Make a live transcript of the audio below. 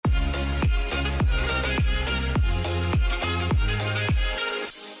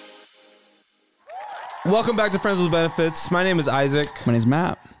Welcome back to Friends with Benefits. My name is Isaac. My name's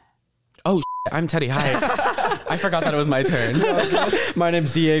Matt. Oh, I'm Teddy. Hi. I forgot that it was my turn. My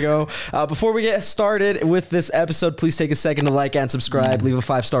name's Diego. Before we get started with this episode, please take a second to like and subscribe. Leave a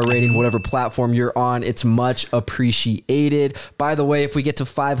 5-star rating, whatever platform you're on. It's much appreciated. By the way, if we get to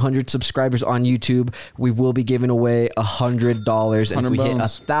 500 subscribers on YouTube, we will be giving away $100. And if we hit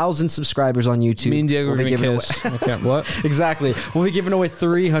 1,000 subscribers on YouTube, me and Diego we'll are be gonna kiss. Okay, what? Exactly. We'll be giving away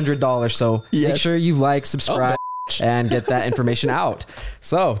 $300. So make sure you like, subscribe. And get that information out.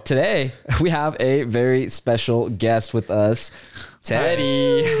 So today we have a very special guest with us,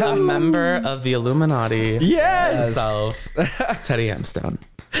 Teddy, a member of the Illuminati. Yes, himself, Teddy Amstone.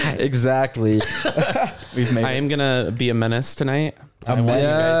 Exactly. I am gonna be a menace tonight. I want you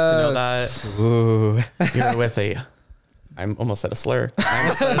guys to know that. Ooh. You're with I almost said a slur. I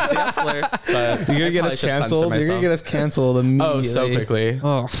almost said a slur, but you're gonna get us canceled. You're gonna get us canceled immediately. Oh, so quickly.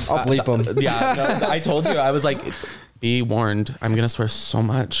 Oh, I'll bleep them. Yeah, no, I told you. I was like, be warned. I'm gonna swear so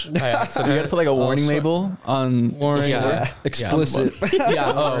much by accident. You gotta put like a warning label on warning. Yeah, explicit.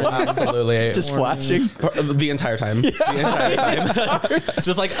 Yeah. Oh, absolutely. Just flashing the entire time. The entire time. It's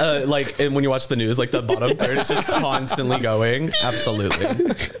just like and when you watch the news, like the bottom third, it's just constantly going.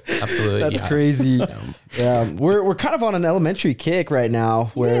 Absolutely. That's crazy. Yeah, we're kind of on an elementary kick right now,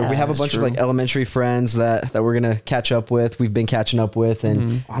 where we have a bunch of like elementary friends that we're gonna catch up with. We've been catching up with,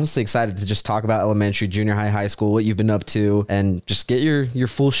 and honestly excited to just talk about elementary, junior high, high school, what you've been up to, and just get your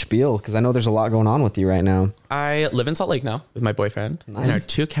full spiel, because I know there's a lot going on with you right now. I live in Salt Lake now with my boyfriend and our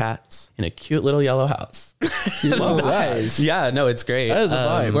 2 cats in a cute little yellow house. Nice. Yeah, no, it's great. That is a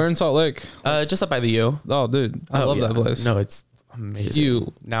vibe. We're in Salt Lake. Just up by the U. Oh, dude, I love that place. No, it's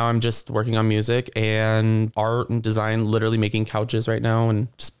amazing. Now I'm just working on music and art and design, literally making couches right now and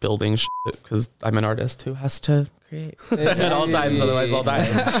just building shit, because I'm an artist who has to create at all times, otherwise I'll die.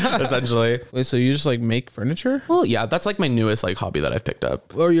 Essentially. Wait, so you just like make furniture? Well, yeah, that's like my newest like hobby that I've picked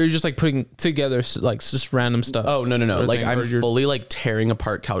up. Or you're just like putting together like just random stuff? Oh, no. Like I'm fully like tearing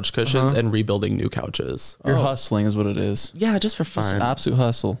apart couch cushions and rebuilding new couches. You're hustling is what it is. Yeah, just for fun. Just absolute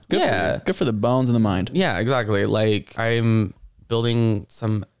hustle. Good Yeah. for you. Good for the bones and the mind. Yeah, exactly. Like I'm building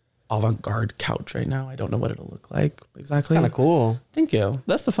some avant-garde couch right now. I don't know what it'll look like exactly. Kind of cool. Thank you.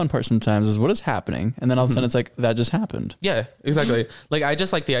 That's the fun part sometimes, is what is happening, and then all of a sudden it's like that just happened. Yeah, exactly. Like I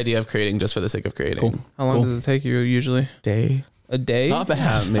just like the idea of creating just for the sake of creating. Cool. How long does it take you usually? A day? Not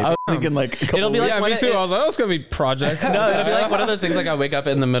bad. Yeah, maybe. I was thinking like a couple It'll be like me too. I was like, oh, it's gonna be project. No, it'll be like one of those things. Like I'll wake up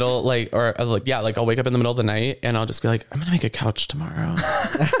in the middle, I'll wake up in the middle of the night and I'll just be like, I'm gonna make a couch tomorrow,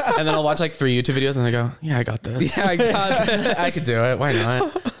 and then I'll watch like 3 YouTube videos and I go, yeah, I got this. Yeah, I got it. I could do it. Why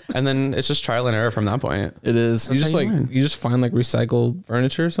not? And then it's just trial and error from that point. It is. You just find like recycled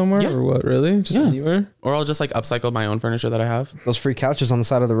furniture somewhere, or what? Really? Just anywhere? Or I'll just like upcycle my own furniture that I have. Those free couches on the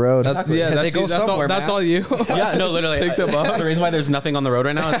side of the road. That's all you. Yeah, no, literally. Pick them up. The reason why there's nothing on the road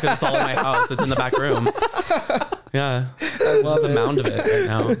right now is because it's all in my house. It's in the back room. Yeah. There's just a mound of it right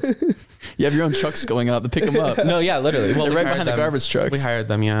now. You have your own trucks going out to pick them up. No, yeah, literally. Well, they're right behind the garbage trucks. We hired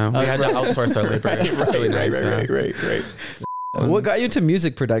them, yeah. We had to outsource our labor. It's really nice. Right. What got you into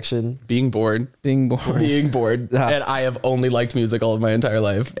music production? Being bored. And I have only liked music all of my entire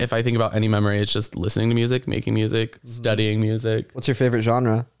life. If I think about any memory, it's just listening to music, making music, studying music. What's your favorite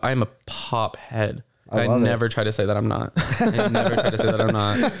genre? I am a pop head. I love never try to say that I'm not.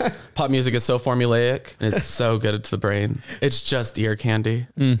 Pop music is so formulaic and it's so good to the brain. It's just ear candy.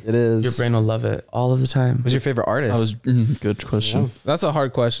 It is. Your brain will love it all of the time. Who's your favorite artist? Good question. Yeah. That's a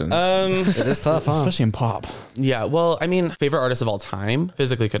hard question. It is tough, huh? Especially in pop. Yeah, well, I mean, favorite artist of all time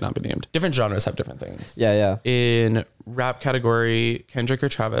physically could not be named. Different genres have different things. Yeah. In rap category, Kendrick or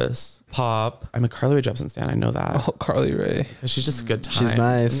Travis. Pop, I'm a Carly Rae Jepsen stan. I know that. Oh, Carly Rae. She's just a good time. She's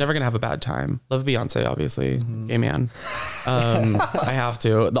nice. I'm never gonna have a bad time. Love Beyonce, obviously. Gay man. I have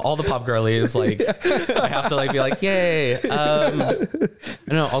to. All the pop girlies, like, I have to like be like, yay. I don't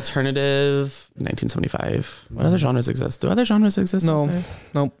know. Alternative, 1975. What other genres exist? Do other genres exist? No.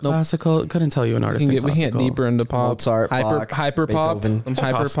 Nope. Classical. Couldn't tell you an artist. We can get deeper into pop. Mozart, Bach, hyper pop. Beethoven.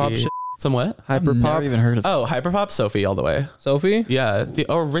 Hyper pop shit. Some what? Hyper pop. Never even heard of. Oh, hyperpop, Sophie all the way. Sophie? Yeah, the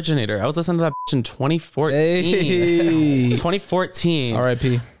originator. I was listening to that bitch in 2014. Hey. 2014.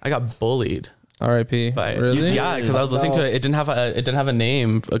 R.I.P. I got bullied. R.I.p. But Really? Yeah, because I was listening to it. It didn't have a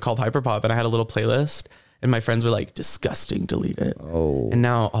name called hyperpop, and I had a little playlist. And my friends were like, disgusting, delete it. Oh. And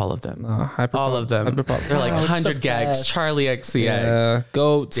now all of them. All of them. Hyperpop. They're like 100 gags. Charlie XCX.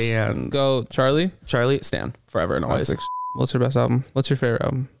 Goat. Stan. Goat. Charlie? Charlie, Stan. Forever and always. Classic. What's your best album? What's your favorite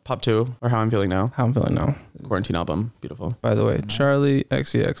album? Pop 2 or How I'm Feeling Now. How I'm Feeling Now. Quarantine album. Beautiful. By the way, Charlie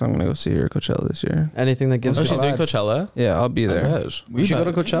XCX, I'm going to go see her at Coachella this year. Anything that gives Oh, you she's doing vibes. Coachella? Yeah, I'll be there. We should go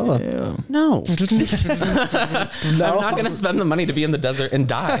to Coachella. Yeah. No. I'm not going to spend the money to be in the desert and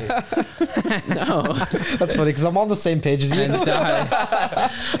die. No. That's funny because I'm on the same page as you. And die.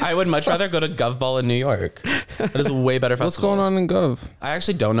 I would much rather go to Gov Ball in New York. That is a way better festival. What's going on in Gov? I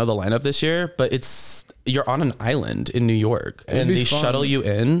actually don't know the lineup this year, but you're on an island in New York and be they fun. shuttle you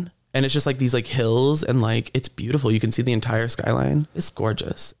in. And it's just like these like hills and like it's beautiful. You can see the entire skyline. It's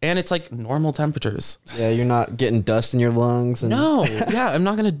gorgeous. And it's like normal temperatures. Yeah, you're not getting dust in your lungs. And No, yeah, I'm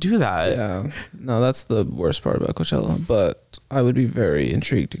not gonna do that. Yeah. No, that's the worst part about Coachella. But I would be very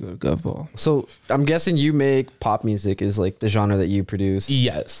intrigued to go to Gov Ball. So I'm guessing you make pop music is like the genre that you produce.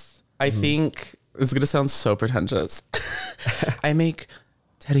 Yes. I think this is gonna sound so pretentious. I make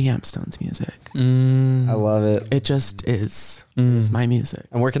Teddy Amstone's music. I love it. It just is. It's my music.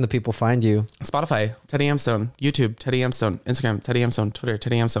 And where can the people find you? Spotify, Teddy Amstone. YouTube, Teddy Amstone. Instagram, Teddy Amstone. Twitter,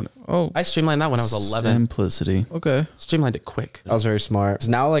 Teddy Amstone. Oh, I streamlined that when I was 11. Simplicity. okay. Streamlined it quick. That was very smart. 'Cause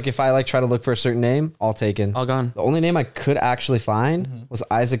now, like, if I like try to look for a certain name, all taken. All gone. The only name I could actually find was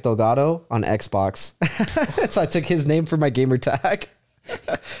Isaac Delgado on Xbox. So I took his name for my gamer tag.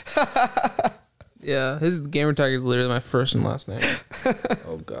 Yeah, his gamer tag is literally my first and last name.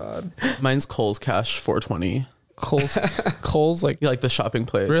 Oh, God. Mine's Cole's Cash 420. Cole's like, You like the shopping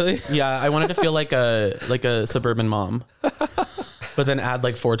place? Really? Yeah, I wanted to feel like a suburban mom, but then add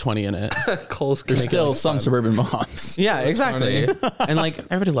like 420 in it. Cole's There's Make it still like some suburban moms. Yeah, exactly. And like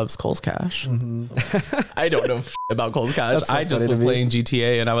everybody loves Cole's Cash. I don't know about Cole's Cash. That's so I just funny was to me. playing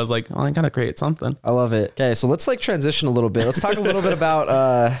GTA and I was like, oh, I gotta create something. I love it. Okay, so let's like transition a little bit. Let's talk a little bit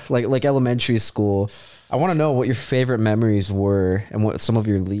about like elementary school. I want to know what your favorite memories were and what some of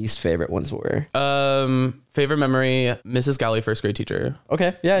your least favorite ones were. Favorite memory, Mrs. Galley, first grade teacher.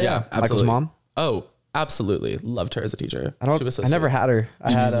 Okay, yeah. Michael's absolutely. mom. Oh, absolutely. Loved her as a teacher. She was so I never sweet. had her.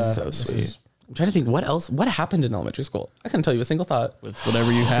 I had So sweet. I'm trying to think what else. What happened in elementary school? I couldn't tell you a single thought. With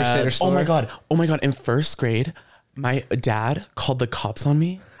whatever you had. Crusader Oh my Store. god. Oh my god. In first grade, my dad called the cops on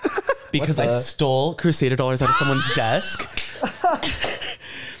me because I stole Crusader dollars out of someone's desk.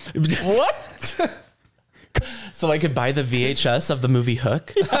 What? So I could buy the VHS of the movie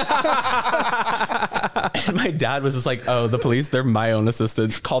Hook. And my dad was just like, oh, the police, they're my own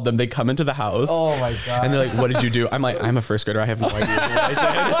assistants. Called them. They come into the house. Oh my god. And they're like, what did you do? I'm like, I'm a first grader. I have no idea what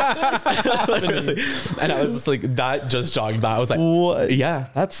I did. Literally. And I was just like, that just jogged that. I was like, what? Yeah.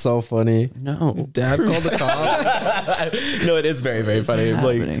 That's so funny. No. Dad called the cops. No, it is very, very funny.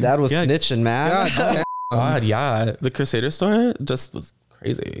 Like, Dad was Yeah. snitching, man. God, yeah. The Crusader store just was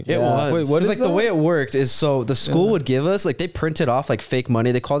crazy. It was. Wait, what It's is like the that? way it worked is so the school would give us like they printed off like fake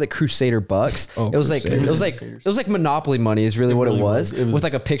money. They called it Crusader bucks. Oh, it was Crusader. like Monopoly money is really what it really was, was. It was- with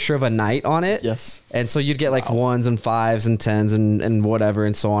like a picture of a knight on it. Yes. And so you'd get like ones and fives and tens and whatever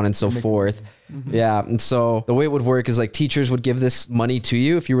and so on and so forth. Yeah. And so the way it would work is like teachers would give this money to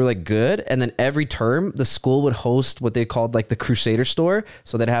you if you were like good. And then every term the school would host what they called like the Crusader store.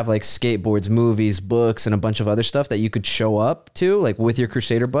 So they'd have like skateboards, movies, books, and a bunch of other stuff that you could show up to like with your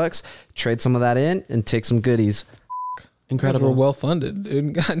Crusader bucks, trade some of that in and take some goodies. Incredible. We're Incredible. well funded,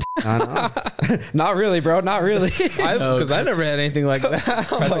 dude. God, I know. Not really, bro. Not really. because I never had anything like that.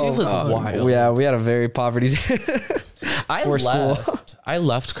 Crestview was wild. Yeah, we had a very poverty. I for school. I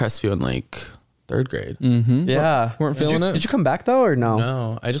left Crestview in like third grade. Yeah. Weren't feeling it? Did you come back though or no?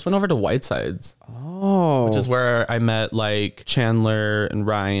 No, I just went over to Whitesides, Oh. which is where I met like Chandler and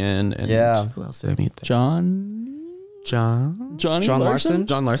Ryan and Yeah. who else did I meet there? John John Larson?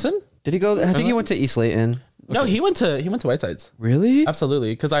 John Larson? Did he go there? I think he went to East Layton. No, he went to Whitesides. Really?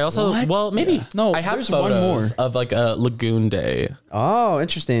 Absolutely, because I also maybe No, I have there's photos one more. of like a lagoon day Oh,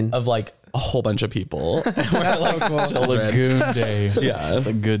 interesting. of like a whole bunch of people. That's so cool. Lagoon Day. Yeah. That's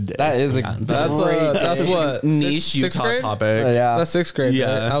a good day. That is a That's what Niche sixth Utah grade? topic. yeah. That's sixth grade.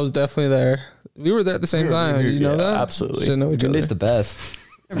 Yeah. Right? I was definitely there. We were there at the same time. You know that? absolutely. Just didn't know each Lagoon other. Day's the best.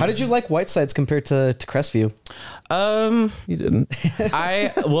 How did you like Whitesides compared to Crestview? You didn't. I'm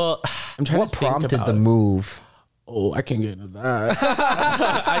trying What to think prompted about the it. move? Oh, I can't get into that.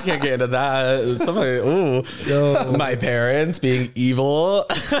 I can't get into that. Somebody, my parents being evil,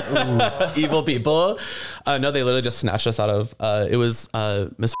 evil people. No, they literally just snatched us out of. It was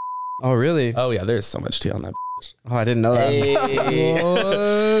Miss. Oh, really? Oh yeah, there's so much tea on that. Oh, I didn't know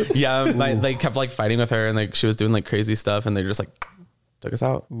that. Yeah, they kept like fighting with her, and like she was doing like crazy stuff, and they're just like, took us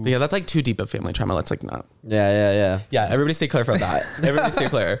out. But yeah, that's like too deep of family trauma. Let's like not. Yeah. Everybody stay clear from that. Everybody stay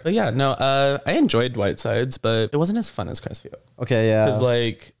clear. But yeah, no, I enjoyed Whitesides, but it wasn't as fun as Crestview. Okay, yeah. Because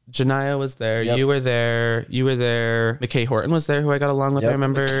like Janiyah was there, you were there, McKay Horton was there, who I got along with. I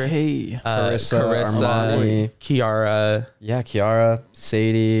remember. Hey, Carissa, Armani, Kiara. Yeah, Kiara,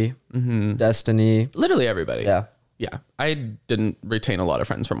 Sadie, Destiny. Literally everybody. Yeah. Yeah. I didn't retain a lot of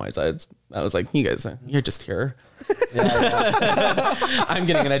friends from Whitesides. I was like, you guys, you're just here. I'm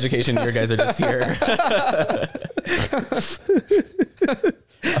getting an education. You guys are just here.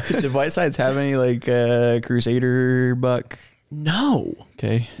 Did Whitesides have any like Crusader buck? No.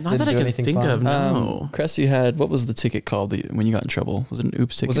 Okay. Not that I can think of. No. Crestview had, what was the ticket called when you got in trouble? Was it an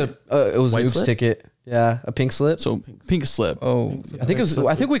oops ticket? Was it? It was White an oops slip? ticket. Yeah, a pink slip. So pink slip. Oh, I think it was.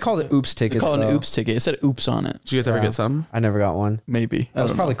 I think we called it oops They tickets. call it an though. oops ticket. It said oops on it. Did you guys ever get some? I never got one. Maybe. That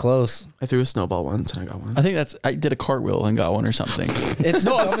was probably close. I threw a snowball once and I got one. I think I did a cartwheel and got one or something. It's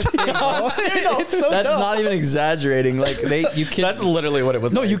no, it's so That's dumb. not even exaggerating. Like you can't. That's literally what it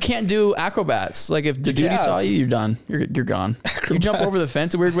was. No, like. you can't do acrobats. Like if the duty saw you, you're done. You're gone. You jump over the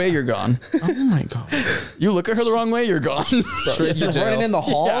fence a weird way, you're gone. Oh my god. You look at her the wrong way, you're gone. straight to You're jail. running in the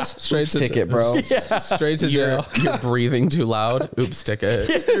halls. Yeah. Straight Oops to ticket, bro. Straight to jail. You're breathing too loud. Oops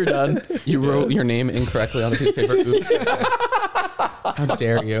ticket. You're done. You wrote your name incorrectly on a piece of paper. Oops ticket. How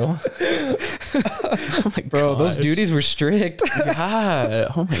dare you? Oh my Bro, those gosh. duties were strict.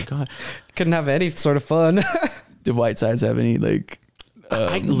 Yeah. Oh my god. Couldn't have any sort of fun. Did Whitesides have any like?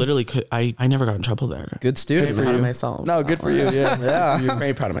 I literally could. I never got in trouble there. Good student. I'm proud of myself. No, good for you. Yeah. Yeah. I'm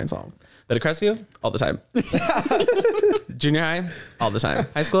very proud of myself. But at Crestview, all the time. Junior high, all the time.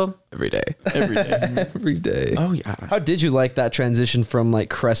 High school, every day. Every day. Every day. Oh yeah. How did you like that transition from like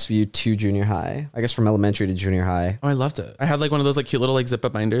Crestview to junior high? I guess from elementary to junior high. Oh, I loved it. I had like one of those like cute little like zip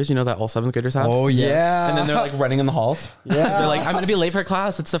up binders, you know, that all 7th graders have. yeah. And then they're like running in the halls. Yeah. They're like, I'm gonna be late for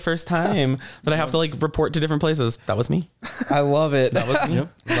class. It's the first time that I have to like report to different places. That was me. I love it. That was me.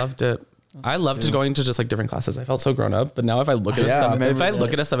 Loved it. I loved going to just like different classes. I felt so grown up. But now if I look at a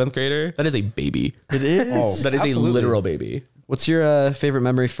 7th grader, that is a baby. It is. Oh, That is absolutely. a literal baby. What's your favorite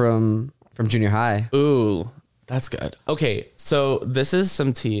memory from junior high? Ooh, that's good. Okay, so this is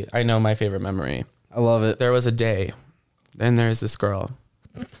some tea. I know my favorite memory. I love it. There was a day, and there's this girl.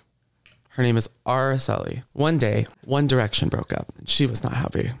 Her name is Araceli. One day, One Direction broke up. She was not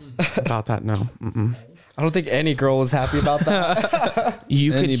happy about that. No. Mm-mm. I don't think any girl was happy about that.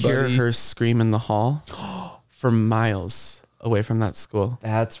 You could hear Anybody? her scream in the hall for miles away from that school.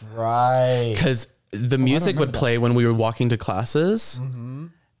 That's right. Because the music would play when we were walking to classes.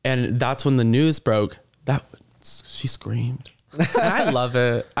 And that's when the news broke. She screamed. And I love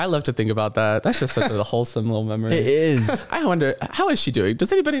it. I love to think about that. That's just such a wholesome little memory. It is. I wonder, how is she doing?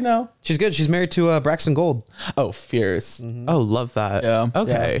 Does anybody know? She's good. She's married to Braxton Gold. Oh, fierce. Oh, love that. Yeah.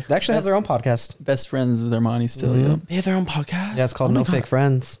 Okay. Yeah. They actually have their own podcast. Best friends with Armani still. Yeah. They have their own podcast. Yeah, it's called No Fake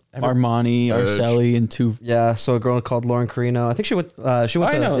Friends. Armani, Araceli, and two. Yeah, so a girl called Lauren Carino. I think she went. She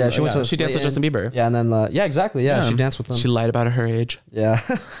went I to. know. Yeah, she went to. She danced with Clayton. Justin Bieber. Yeah, and then yeah, exactly. Yeah, she danced with them. She lied about her age. Yeah,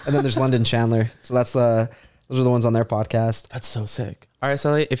 and then there's London Chandler. So that's those are the ones on their podcast. That's so sick. All right,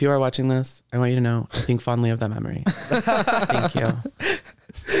 Sally, if you are watching this, I want you to know I think fondly of that memory. Thank you.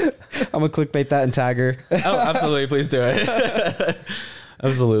 I'm gonna clickbait that and tag her. Oh, absolutely. Please do it.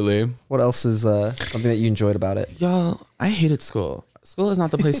 Absolutely. What else is something that you enjoyed about it? Y'all, I hated school. School is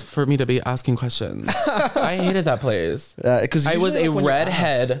not the place for me to be asking questions. I hated that place. Because I was a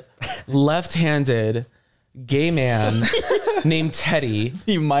redhead, left-handed, gay man named Teddy,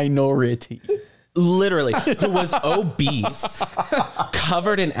 The minority. literally, who was obese,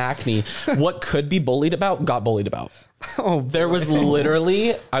 covered in acne. What could be bullied about, got bullied about. Oh, There was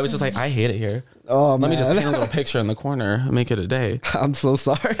literally, I was just like, I hate it here. oh Let man, me just paint a little picture in the corner and make it a day. I'm so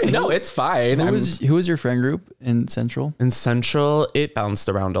sorry. No, it's fine. Who was your friend group in Central? In Central, it bounced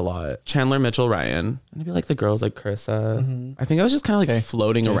around a lot. Chandler, Mitchell, Ryan. And it'd be like the girls like Carissa. I think I was just kind of like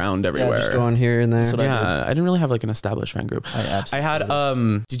floating around Yeah, everywhere. just going here and there. Yeah, I didn't really have like an established friend group. I absolutely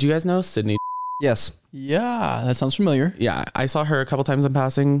had, did you guys know Sydney? Yes. Yeah, that sounds familiar. Yeah, I saw her a couple times in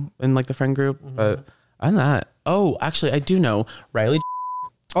passing in like the friend group, but other than that, oh, actually, I do know Riley.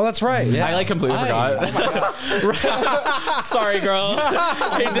 Oh, that's right. Yeah. I like completely forgot. Sorry, girl.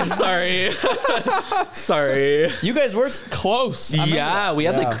 Sorry. Sorry. You guys were close. Yeah, we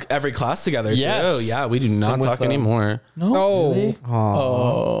had like every class together Yes. too. Yeah, we do not with, talk anymore. No. Oh. Really?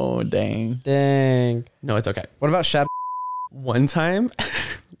 Oh, dang. Dang. No, it's okay. What about Shad? One time,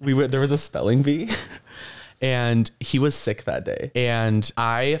 there was a spelling bee, and he was sick that day, and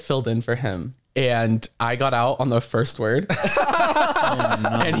I filled in for him. And I got out on the first word.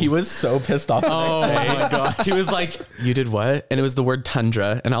 And he was so pissed off. Oh my gosh. He was like, you did what? And it was the word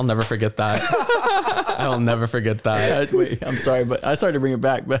tundra. And I'll never forget that. I'll never forget that. Wait, I'm sorry, but I started to bring it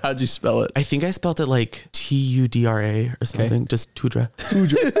back. But how'd you spell it? I think I spelled it like Tudra or something. Just Tudra.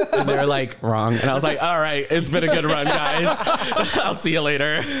 And they were like, wrong. And I was like, all right, it's been a good run, guys. I'll see you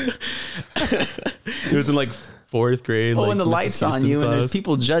later. It was in like 4th grade. Well, like when the lights on you and there's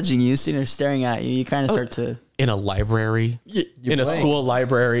people judging you, sitting there staring at you, you kind of start to... In a library, in a school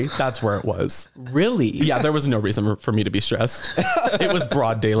library. That's where it was. Really? Yeah, there was no reason for me to be stressed. It was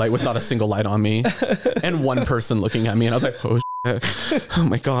broad daylight with not a single light on me and one person looking at me. And I was like, oh, shit. Oh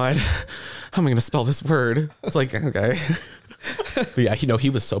my God. How am I going to spell this word? It's like, okay. But yeah, he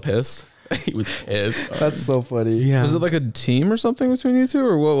was so pissed. He was pissed. That's so funny. Yeah. Was it like a team or something between you two,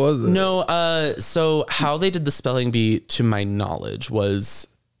 or what was it? No. So how they did the spelling bee, to my knowledge, was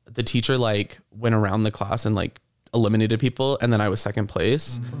the teacher like went around the class and like eliminated people, and then I was second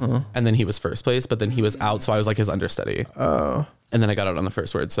place, and then he was first place, but then he was out, so I was like his understudy. Oh. And then I got out on the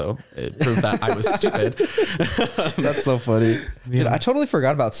first word, so it proved that I was stupid. That's so funny. Dude, I totally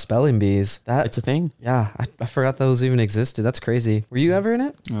forgot about spelling bees. It's a thing. Yeah, I forgot those even existed. That's crazy. Were you ever in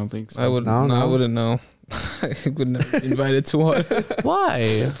it? I don't think so. I would. No, I wouldn't know. I would never be invited to one.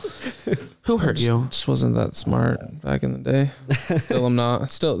 Why? Who hurt you? Just wasn't that smart back in the day. Still, I'm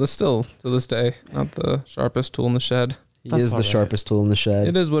not. Still to this day, not the sharpest tool in the shed. He is the sharpest tool in the shed.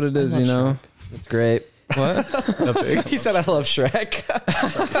 It is what it is, you know. It's great. What? Nothing. He said, "I love Shrek,"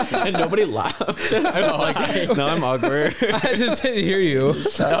 and nobody laughed. I was like, "No, I'm awkward." I just didn't hear you.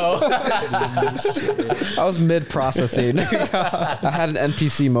 No. I was mid processing. I had an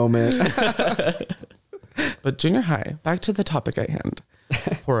NPC moment. But junior high, back to the topic at hand.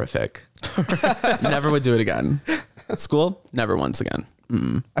 Horrific. Never would do it again. School, never once again.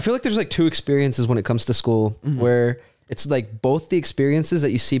 I feel like there's like two experiences when it comes to school, where it's like both the experiences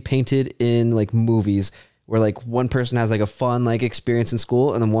that you see painted in like movies, where like one person has like a fun like experience in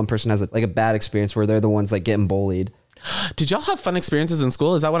school, and then one person has like a bad experience where they're the ones like getting bullied. Did y'all have fun experiences in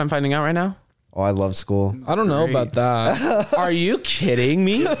school? Is that what I'm finding out right now? Oh, I love school. I don't know about that. Are you kidding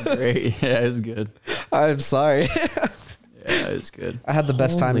me? Great. Yeah, it's good. I'm sorry. Yeah, it's good. I had the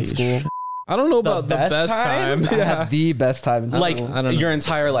best time in school. I don't know about the best time. I had the best time in school. Like I don't know. your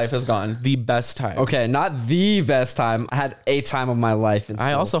entire life is gone. The best time. Okay, not the best time. I had a time of my life in school.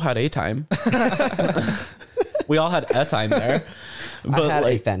 I also had a time. We all had a time there. But I had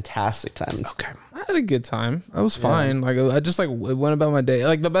a fantastic time in school. Okay. I had a good time. I was fine. Like I just like went about my day.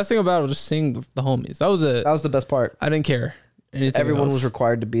 Like the best thing about it was just seeing the homies. That was it. That was the best part. I didn't care. Everyone was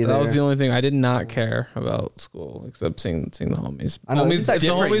required to be there. That was the only thing. I did not care about school except seeing the homies. I know, Homies, Different the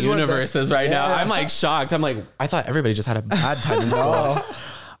homies universes right now. I'm like shocked. I'm like, I thought everybody just had a bad time in school.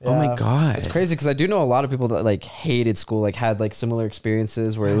 Oh my God. It's crazy because I do know a lot of people that like hated school, like had like similar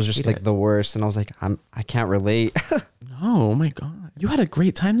experiences where it was just like the worst. And I was like, I can't relate. Oh my God. You had a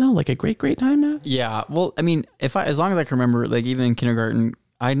great time though? Like a great time, man? Yeah. Well, I mean, as long as I can remember, like even in kindergarten,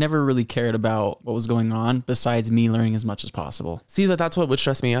 I never really cared about what was going on besides me learning as much as possible. See, that's what would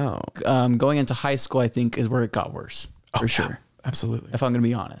stress me out. Going into high school, I think is where it got worse for sure. Absolutely. If I'm going to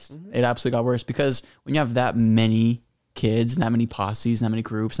be honest, it absolutely got worse because when you have that many kids, and that many posses, and that many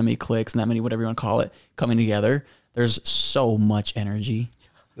groups, that many cliques, and that many whatever you want to call it coming together, there's so much energy.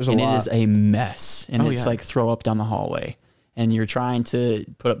 There's a lot. It is a mess, and it's like throw up down the hallway. And you're trying to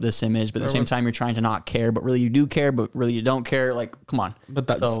put up this image, but at the same time, you're trying to not care, but really you do care, but really you don't care. Like, come on. But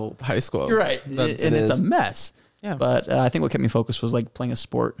that's high school. You're right. And it's a mess. Yeah. But I think what kept me focused was like playing a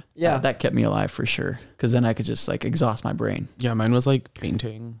sport. Yeah. That kept me alive for sure. Because then I could just like exhaust my brain. Yeah, mine was like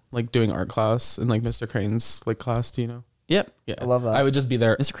painting, like doing art class in like Mr. Crane's like class, do you know? Yep. Yeah. I love that. I would just be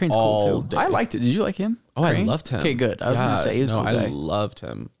there. Mr. Crane's all cool too. day. I liked it. Did you like him? Oh, Crane? I loved him. Okay, good. I was going to say he was cool I guy. loved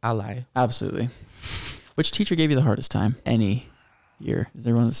him. I lie. Absolutely. Which teacher gave you the hardest time? Any year? Is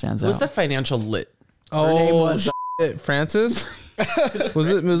there one that stands It was out? the financial lit. Oh, name was- Francis? was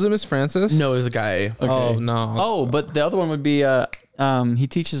it Miss Francis? No, it was a guy. Okay. Oh no. Oh, but the other one would be he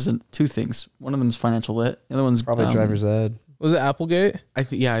teaches two things. One of them is financial lit. The other one's Probably driver's ed. Was it Applegate? I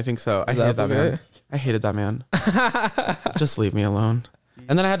think so. I Was hated that man. Applegate? I hated that man. Just leave me alone.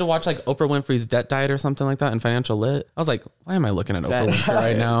 And then I had to watch like Oprah Winfrey's Debt Diet or something like that in Financial Lit. I was like, why am I looking at Oprah Winfrey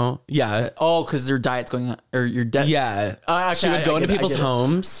right now? Yeah. Oh, because their diet's going on, or your debt. Yeah. She would go into people's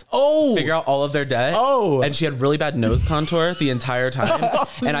homes. Oh. Figure out all of their debt. Oh. And she had really bad nose contour the entire time.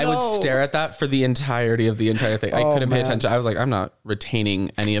 And I would stare at that for the entirety of the entire thing. I couldn't pay attention. I was like, I'm not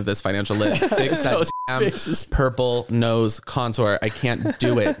retaining any of this Financial Lit. Fix that damn purple nose contour. I can't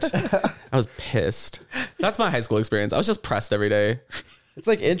do it. I was pissed. That's my high school experience. I was just pressed every day. It's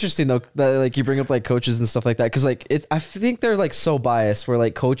like interesting though that like you bring up like coaches and stuff like that because like I think they're like so biased where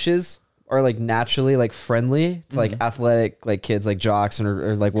like coaches are like naturally like friendly to like athletic like kids like jocks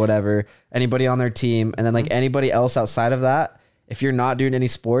or like whatever, anybody on their team, and then like anybody else outside of that, if you're not doing any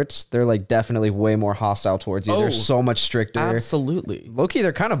sports, they're like definitely way more hostile towards you. They're so much stricter. Absolutely. Low-key,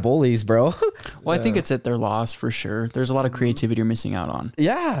 they're kind of bullies, bro. Well, I think it's at their loss for sure. There's a lot of creativity you're missing out on.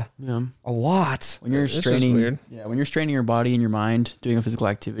 Yeah, a lot. When you're straining, when you're straining your body and your mind doing a physical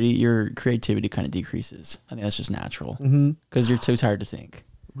activity, your creativity kind of decreases. I think that's just natural because you're too tired to think.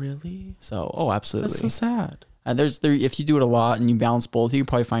 Really? So, absolutely. That's so sad. And if you do it a lot and you balance both, you can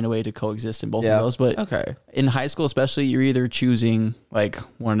probably find a way to coexist in both of those. But in high school, especially, you're either choosing like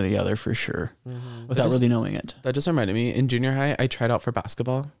one or the other for sure, without really knowing it. That just reminded me. In junior high, I tried out for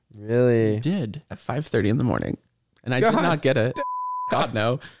basketball. Really? You did at 5:30 in the morning, and I did not get it. God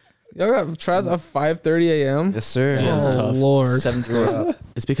no. Y'all got tries at 5:30 a.m. Yes, sir. Yeah, it was tough. Lord. 7th grade.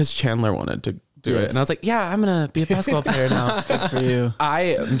 It's because Chandler wanted to do it, and I was like, "Yeah, I'm gonna be a basketball player now." Good for you. I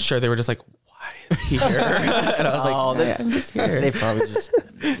am sure they were just like, "Why is he here?" And I was like, "I'm just here." They probably just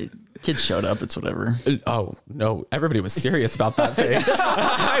kids showed up. It's whatever. Oh no, everybody was serious about that thing.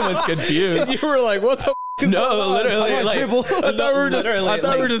 I was confused. You were like, "What the?" No, literally, like, I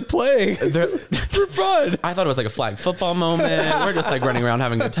thought we were just playing for fun. I thought it was like a flag football moment. We're just like running around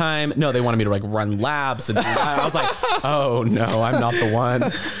having a good time. No, they wanted me to like run laps and do that. I was like, oh no, I'm not the one.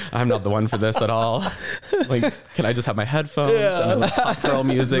 I'm not the one for this at all. Like, can I just have my headphones and like pop girl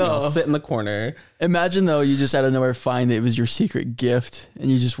music? And I'll sit in the corner. Imagine though, you just out of nowhere find that it was your secret gift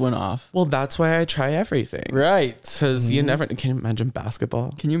and you just went off. Well, that's why I try everything. Right. Because you never can you imagine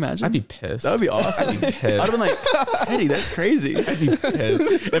basketball. Can you imagine? I'd be pissed. That would be awesome. I'd be pissed. I'd have been like, Teddy, that's crazy. I'd be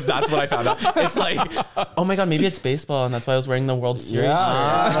pissed if that's what I found out. It's like, oh my God, maybe it's baseball and that's why I was wearing the World Series shirt.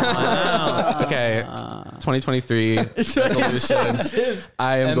 Wow. Okay, 2023 resolution.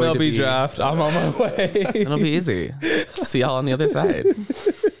 I am going to be draft. I'm on my way. It'll be easy. See y'all on the other side.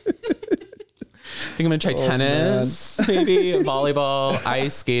 I think I'm gonna try tennis, maybe volleyball,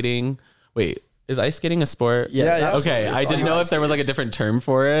 ice skating. Wait, is ice skating a sport? Yes, yeah. Okay, I didn't know if there was like a different term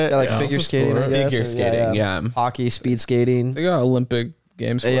for it. Yeah, like figure skating. I guess, Figure skating, yeah. Hockey, speed skating. They got Olympic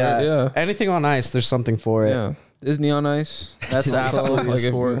games for it. Yeah. Anything on ice, there's something for it. Yeah. Disney on ice. That's absolutely a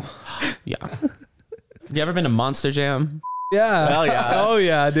sport. Yeah. You ever been to Monster Jam? Yeah. Hell yeah. Oh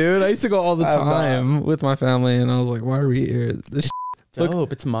yeah, dude. I used to go all the time with my family, and I was like, "Why are we here?" This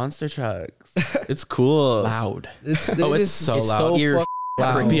Dope. It's monster trucks. It's cool. Loud. It's so loud. So Ear-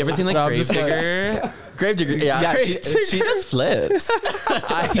 loud. Have you ever seen like No, I'm Gravedigger? Gravedigger. Yeah. Yeah, she does flips.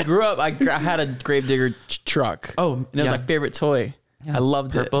 I grew up. I had a Gravedigger truck. Oh, and it was yeah. my favorite toy. I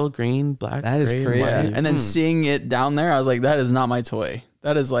loved Purple, green, black. That is gray, crazy. white. it. And then seeing it down there, I was like, that is not my toy.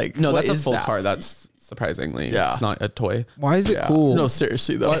 That is like, No, what that's a is full that? car. That's surprisingly. Yeah. It's not a toy. Why is it cool? No,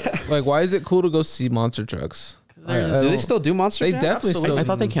 seriously though. Why is it cool to go see monster trucks? Do they still do Monster They Jam? definitely Absolutely. still. I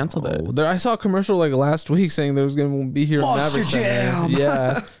thought they canceled it. I saw a commercial like last week saying there was going to be here. Monster in Maverick Center. Jam.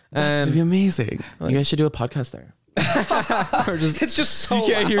 Yeah, That's gonna be amazing. You guys should do a podcast there. It's just so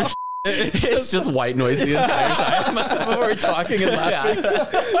you can't hear. It's just white noise the entire time. We're talking and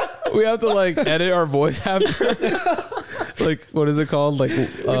laughing. We have to like edit our voice after. Like, what is it called? Like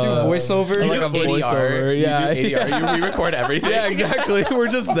voiceover. Like a voiceover. Yeah, You do ADR. You re-record everything. yeah, exactly. We're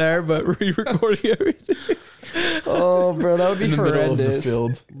just there, but re-recording everything. Oh, bro, that would be In the middle of the horrendous.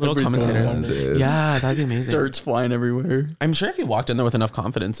 field. Little Everybody's going commentators. on. Yeah, that'd be amazing. Dirt's flying everywhere. I'm sure if you walked in there with enough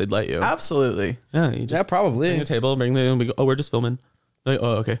confidence, they'd let you. Absolutely. Yeah, you just Yeah, bring probably. a table, we go, oh, we're just filming. Like,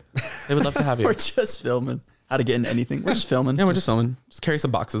 oh, okay. They would love to have you. We're just filming. How to get into anything. We're just filming. Yeah, we're just filming. Just carry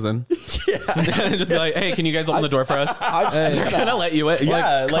some boxes in. Just be like, hey, can you guys open the door for us? They're gonna let you in.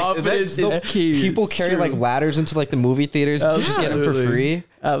 Yeah, like confidence is that's- key. People It's carry true. like ladders into like the movie theaters to just get them for Absolutely. free.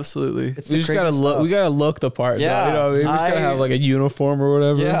 Absolutely. It's We the just gotta crazy look. stuff. We gotta look the part. Yeah. though, you know, what I mean? We just gotta have like a uniform or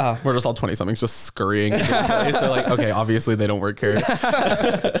whatever. Yeah. We're just all 20-somethings just scurrying into the place. They're like, okay, obviously they don't work here.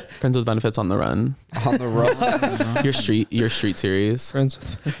 Friends with Benefits on the Run. On the road. Your street series. Friends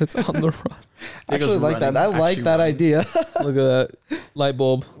with it's on the run. I actually like that. I like that idea. Look at that light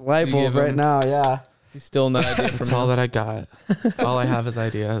bulb. Light You bulb give right him- now. Yeah. He's still not idea from That's all that I got. All I have is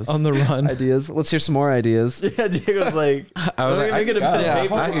ideas. on the run. Ideas. Let's hear some more ideas. Yeah, Diego's like, I was like, I could pen and have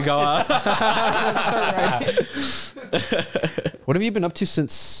paper. I could go out. What have you been up to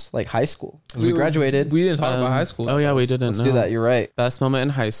since like high school? Because we graduated. We didn't talk about high school. Oh yeah, we didn't. Let's do that. You're right. Best moment in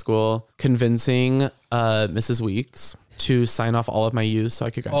high school: convincing Mrs. Weeks to sign off all of my U's so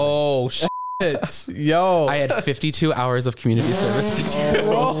I could graduate. Oh shit, yo! I had 52 hours of community service to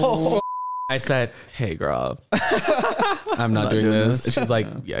do. I said, hey, girl, I'm not doing this. And she's like,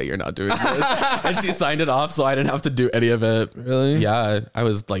 yeah, you're not doing this. And she signed it off so I didn't have to do any of it. Really? Yeah. I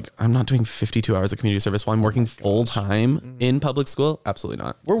was like, I'm not doing 52 hours of community service while I'm working full time in public school. Absolutely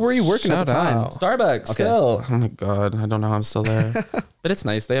not. Where were you working at the time? out. Starbucks. Still. Oh my God. I don't know how I'm still there. But it's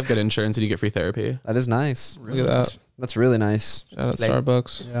nice. They have good insurance and you get free therapy. That is nice. Look at that. That's really nice. Shout out Slay.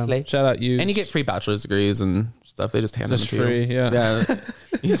 Starbucks. Slay. Shout out you. And you get free bachelor's degrees and stuff. They just hand just them to free. you. Yeah. Yeah.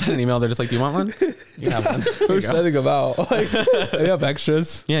 You send an email. They're just like, do you want one? You have one. There you Who's go. setting them out? Like, they have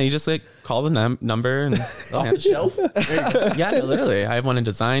extras. Yeah. You just like call the number and Off the shelf. yeah, no, literally. I have one in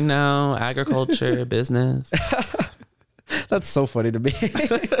design now, agriculture, business. That's so funny to me.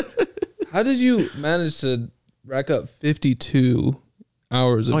 How did you manage to rack up 52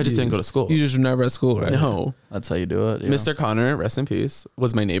 hours of Oh, I just didn't views? go to school. You just were never at school, right? No. That's how you do it. Yeah. Mr. Connor, rest in peace,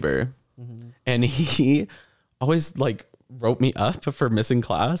 was my neighbor. And he always like wrote me up for missing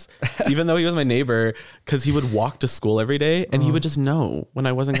class, even though he was my neighbor, because he would walk to school every day and he would just know when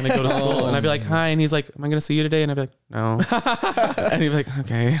I wasn't going to go to school. And I'd be like, hi. And he's like, am I going to see you today? And I'd be like, no. And he'd be like,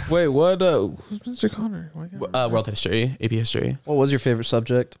 okay. Wait, what? Who's Mr. Connor? Why can't World history, AP history, What was your favorite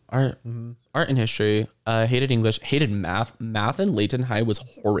subject? art, art and history. Hated English, hated math. Math in Layton High was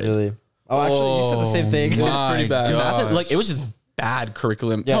horrid. Really? Oh, actually, you said the same thing. It was pretty bad. Math, like it was just bad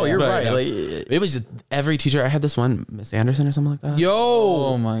curriculum. Yeah, Oh, you're But, right. yeah. Like, It was just every teacher. I had this one, Miss Anderson or something like that. oh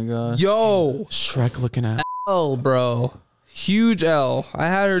Yo, my god. yo, Shrek looking at L, bro. Huge L. I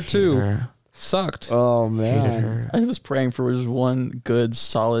had her too. her. Sucked. Oh, Hated man. her. I was praying for just one good,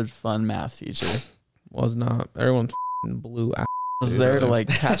 solid, fun math teacher. Was not. Everyone f***ing blew out. Was there to like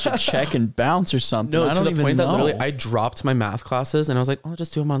catch a check and bounce or something. No, I to don't the even point know. that literally I dropped my math classes and I was like, oh, I'll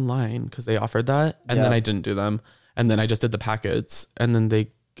just do them online because they offered that. And then Yeah. I didn't do them. And then I just did the packets and then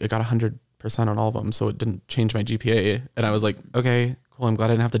I got 100% on all of them. So it didn't change my GPA. And I was like, okay, cool. I'm glad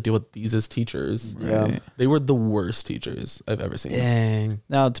I didn't have to deal with these as teachers. Yeah. They were the worst teachers I've ever seen. Dang.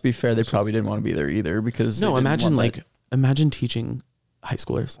 Now, to be fair, they probably didn't want to be there either because No, they didn't imagine want, like, imagine teaching high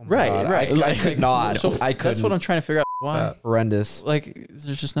schoolers. right, God, right. I could not. So I that's what couldn't. I'm trying to figure out. Why? Horrendous. Like,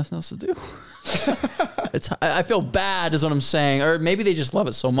 there's just nothing else to do. I feel bad, is what I'm saying. Or maybe they just love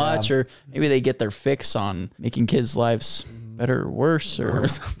it so much, or maybe they get their fix on making kids' lives better or worse, or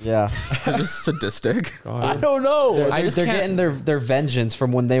Yeah. Just sadistic. I don't know. They're getting their vengeance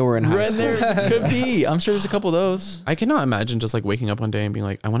from when they were in high Right school. there could be. I'm sure there's a couple of those. I cannot imagine just like waking up one day and being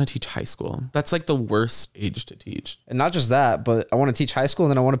like, I want to teach high school. That's like the worst age to teach. And not just that, but I want to teach high school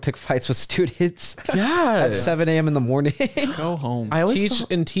and then I want to pick fights with students Yeah. at 7 a.m. in the morning. Go home. I always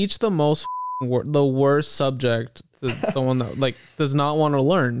Teach the most the worst subject to someone that like does not want to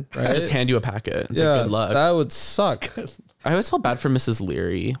learn. Right? just hand you a packet and say yeah, good luck. that would suck. I always felt bad for Mrs.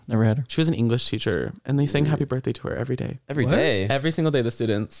 Leary. Never had her. She was an English teacher and they sang happy birthday to her every day. Every What? day. Every single day the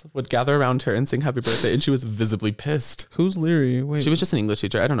students would gather around her and sing happy birthday and she was visibly pissed. Who's Leary? Wait, She was just an English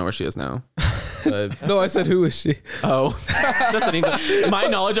teacher. I don't know where she is now. But, no, I said who is she? oh, just an English. My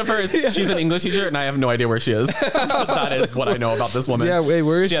knowledge of her is she's an English teacher and I have no idea where she is. That is what I know about this woman. Yeah, wait,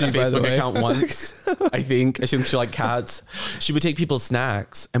 where is She she? had a by the Facebook way? account once, I think. I think she liked cats. She would take people's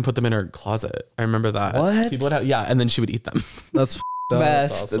snacks and put them in her closet. I remember that. What? People would have, yeah, and then she would eat them. That's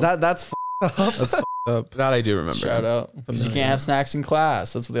Best. awesome. That's up. That I do remember. Shout out. Because you can't have snacks in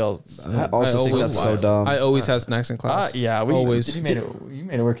class. That's what they all say. I also think always that's so lie. dumb. I always had snacks in class. Yeah, we Always. You made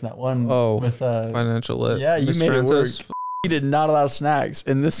it work in that one. Oh, with Financial lit. yeah, you Miss made it work. Francis. He did not allow snacks,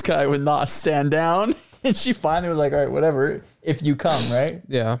 and this guy would not stand down. And she finally was like, "All right, whatever. If you come, right?"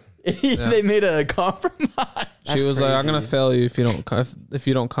 Yeah, They made a compromise. she was like, "I'm gonna fail you if you don't if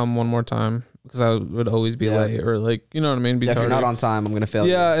you don't come one more time because I would always be Yeah. late or like you know what I mean." Be if you're tardy. not on time, I'm gonna fail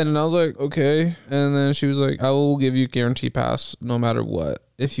you. Yeah, and I was like, okay. And then she was like, I will give you guarantee pass no matter what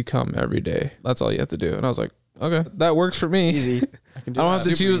if you come every day. That's all you have to do. And I was like, okay, that works for me. Easy. I can I don't have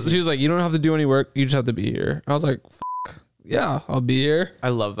to. She was like, you don't have to do any work. You just have to be here. I was like, yeah, I'll be here. I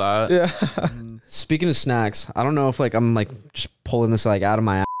love that. Yeah. Speaking of snacks, I don't know if like I'm like just pulling this like out of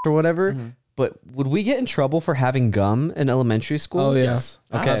my ass or whatever, but would we get in trouble for having gum in elementary school? Oh yeah. Yes.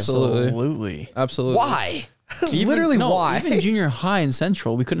 Okay. Absolutely. Absolutely. Why? Even- Literally, no, why? Even junior high and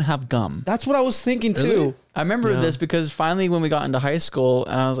central, we couldn't have gum. That's what I was thinking too. Really? I remember Yeah. this because finally, when we got into high school,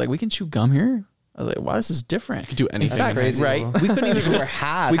 and I was like, "We can chew gum here." I was like, "Why is this different?" Could do anything. In fact, in high school. right? We couldn't even Wear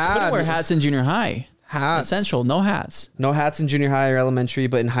hats. We couldn't wear hats in junior high. Hats. Essential, no hats. No hats in junior high or elementary,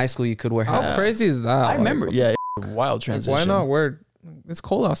 but in high school you could wear hats. How crazy is that? I remember. Like, Yeah, wild transition. why not wear? It's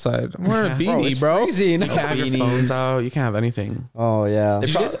cold outside. I'm wearing a Yeah. beanie, it's bro. freezing. You can't have your beanies. phones out. You can't have anything. Oh yeah. Did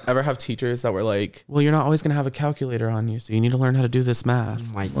you guys ever have teachers that were like, well, you're not always going to have a calculator on you, so you need to learn how to do this math.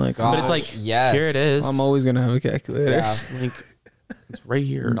 Oh my Like, god. But it's like, yes. here it is. I'm always gonna have a calculator. Yeah. Like, It's right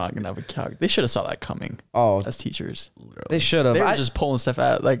here. You're not gonna have a calc. They should have saw that coming. Oh, As teachers, they should have. they were just pulling stuff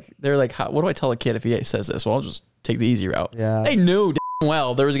out. Like they're like, what do I tell a kid if he says this? Well, I'll just take the easy route. Yeah. They knew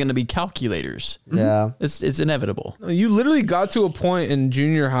well there was gonna be calculators. Yeah. It's inevitable. You literally got to a point in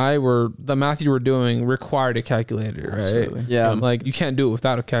junior high where the math you were doing required a calculator, right? Absolutely. Yeah. Like you can't do it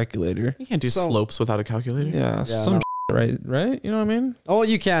without a calculator. You can't do slopes without a calculator. Yeah, some right? You know what I mean? Oh,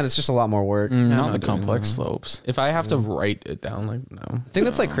 you can. It's just a lot more work. Not the complex slopes. If I have to write it down, like no. The thing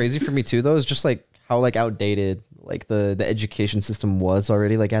that's like crazy for me too, though, is just like how like outdated like the education system was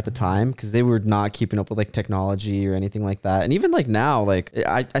already like at the time, because they were not keeping up with like technology or anything like that. And even like now, like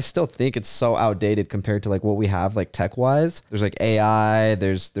I still think it's so outdated compared to like what we have like tech wise. There's like AI,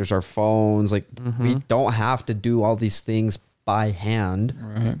 there's our phones. Like we don't have to do all these things by hand.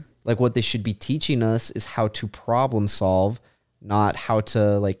 Right. Like what they should be teaching us is how to problem solve, not how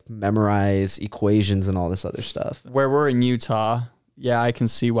to like memorize equations and all this other stuff. Where we're in Utah, yeah, I can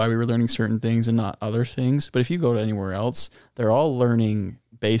see why we were learning certain things and not other things. But if you go to anywhere else, they're all learning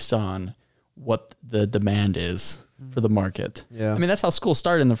based on what the demand is for the market. Yeah. I mean, that's how school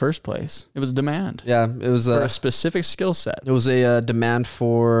started in the first place. It was demand Yeah, it was for a specific skill set. It was a demand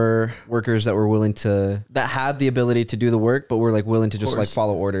for workers that were willing to, that had the ability to do the work, but were like willing to just like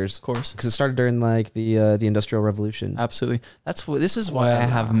follow orders. Of course. Because it started during like the Industrial Revolution. Absolutely. This is why I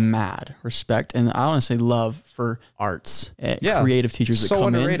have mad respect and I honestly love for arts and creative teachers that So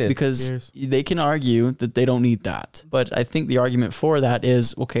come underrated. in, because they can argue that they don't need that. But I think the argument for that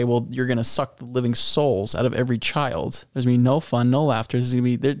is, okay, well, you're going to suck the living souls out of every child. There's going to be no fun, no laughter. There's going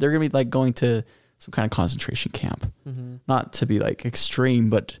to be, they're going to be like going to some kind of concentration camp. Not to be like extreme,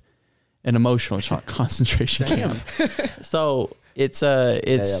 but an emotional concentration camp. So it's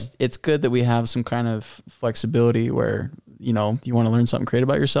good that we have some kind of flexibility where, you know, you want to learn something creative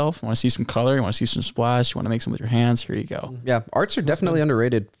about yourself, you want to see some color, you want to see some splash, you want to make something with your hands, here you go. Yeah, arts are definitely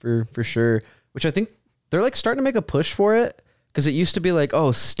underrated for sure, which I think they're like starting to make a push for it. Because it used to be like,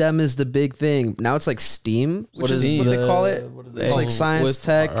 oh, STEM is the big thing. Now it's like STEAM, which is what they call it. What is It's like science,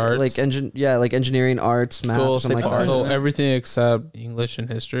 tech, arts. like like engineering, arts, math, Cool, something like that. So everything except English and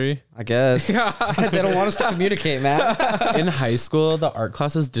history. I guess. They don't want us to communicate, man. In high school, the art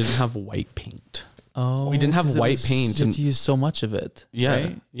classes didn't have white paint. Oh, We didn't have white paint. You have to use so much of it. Yeah,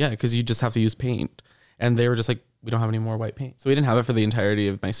 right? yeah, because you just have to use paint. And they were just like, we don't have any more white paint. So we didn't have it for the entirety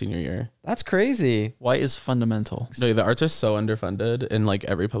of my senior year. That's crazy. White is fundamental. No, the arts are so underfunded in like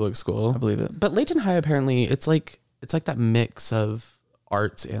every public school. I believe it. But Layton High, apparently, it's like that mix of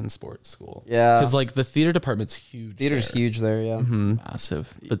arts and sports school. Yeah. Because like the theater department's huge. Theater's there. huge there, yeah.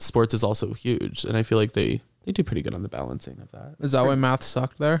 Massive. But sports is also huge. And I feel like they do pretty good on the balancing of that. Is that why math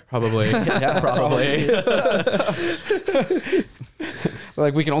sucked there? Probably. Yeah, probably.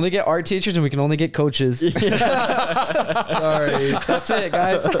 Like we can only get art teachers and we can only get coaches. Sorry. That's it,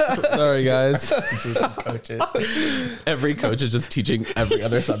 guys. Sorry, guys. Coaches. Every coach is just teaching every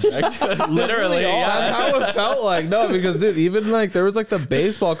other subject. Literally. That's how it felt like. No, because dude, even like there was like the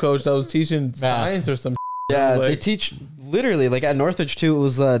baseball coach that was teaching science or some. Yeah, Like- they teach literally like at Northridge too. It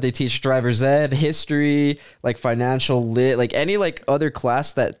was they teach driver's ed, history, like financial lit, like any like other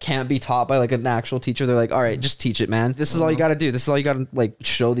class that can't be taught by like an actual teacher. They're like, all right, just teach it, man. This is all you got to do. This is all you got to like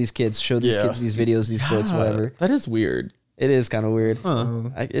show these kids, these videos, these books, whatever. That is weird. It is kind of weird. Huh.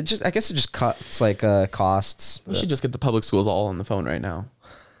 I guess it just cuts like costs. We should just get the public schools all on the phone right now.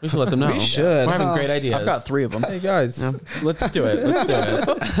 We should let them know. We should. We're having great ideas. I've got 3 of them. Hey guys, Let's do it. Let's do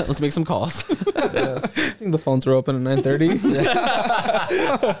it. Let's make some calls. I think the phones are open at 9:30.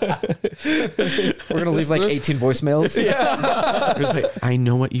 We're gonna leave like 18 voicemails. Just like, I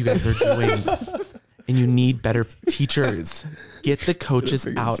know what you guys are doing, and you need better teachers. Get the coaches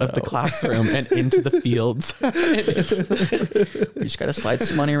out of the classroom and into the fields. We just got to slide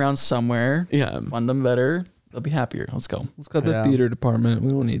some money around somewhere. Yeah. Fund them better. They'll be happier. Let's go. Let's cut the Yeah. theater department. We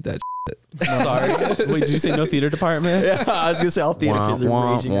don't need that. Sorry. Wait, did you say no theater department? Yeah, I was going to say all theater kids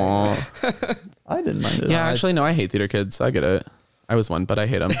are raging. wah. I didn't mind it. Yeah, actually, no, I hate theater kids. I get it. I was one, but I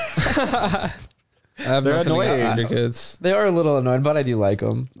hate them. I have They're nothing against annoying. theater kids. They are a little annoying, but I do like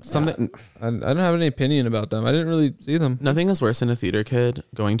them. Something. I don't have any opinion about them. I didn't really see them. Nothing is worse than a theater kid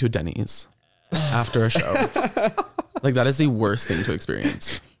going to Denny's after a show. Like that is the worst thing to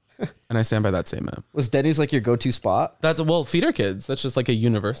experience. And I stand by that statement. Was Denny's like your go-to spot? That's well, theater kids. That's just like a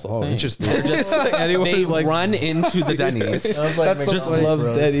universal thing. Interesting. They're just they run into the Denny's. That's just loves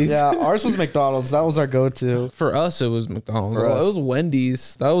Denny's. Yeah, ours was McDonald's. That was our go-to. For us, it was McDonald's. For It us. was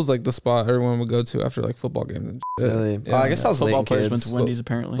Wendy's. That was like the spot everyone would go to after like football games and shit. Really? Yeah. Oh, I guess that was Football Layton players kids. went to Wendy's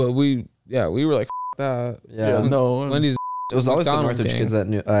apparently. But we were like that. Yeah. no. Wendy's. It was always the McDonald's Northridge gang.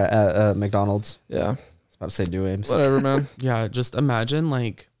 kids at McDonald's. Yeah. about to say do aims. Whatever, man. Yeah, just imagine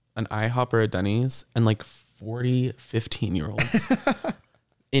like an IHOP or a Denny's and like 40, 15-year-olds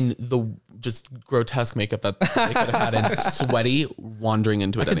in the just grotesque makeup that they could have had and sweaty wandering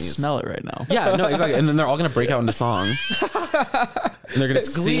into a I can Denny's. smell it right now. Yeah, no, exactly. And then they're all going to break out into song. And they're going to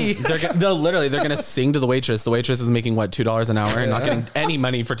sing. They're going to sing to the waitress. The waitress is making what, $2 an hour and not getting any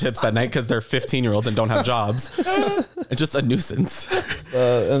money for tips that night because they're 15-year-olds and don't have jobs. It's just a nuisance.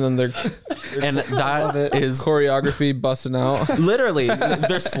 And then And that is choreography busting out. literally,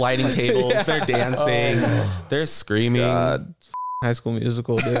 they're sliding tables, they're dancing, they're screaming. God. High School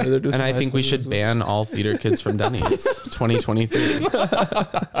Musical, dude. They're doing And I think we should ban all theater kids from Denny's 2023.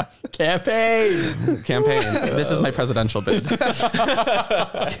 Campaign. This is my presidential bid.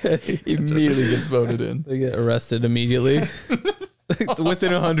 Immediately gets voted in. They get arrested immediately.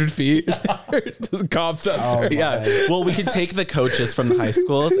 Within 100 feet. Just cops up there. Yeah. Well, we could take the coaches from the high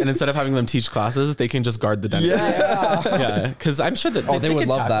schools and instead of having them teach classes, they can just guard the Denny's. Yeah. Because I'm sure that they would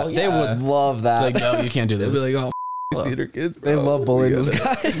love that. They would love that. Like, no, you can't do this. They'd be like, oh, these theater kids. They bro. love bullying those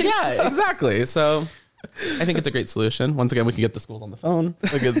guys. Yeah, exactly. So I think it's a great solution. Once again, we can get the schools on the phone.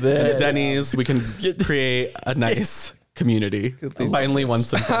 Look at this. Denny's, we can create a nice community. Finally,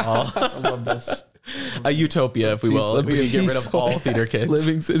 once and for all. I love this. A utopia, if we will. We can get rid of all theater kids.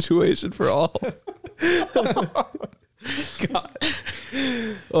 Living situation for all. God.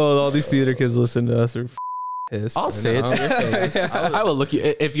 Oh, all these theater kids listen to us are pissed. I'll right say it now. to your face. I will look you.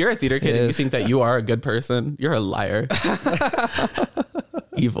 If you're a theater kid and you think that you are a good person, you're a liar.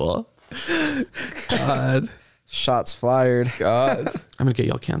 Evil. God. Shots fired. God. I'm gonna get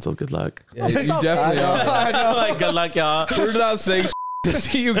y'all canceled. Good luck. Yeah, you definitely are. I know. Like, good luck, y'all. We're not saying to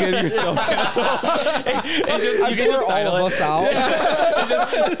see you get yourself canceled. It's just, you can just title all it. of us out. It's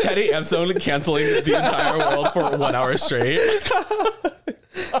just Teddy Epstone canceling the entire world for 1 hour straight.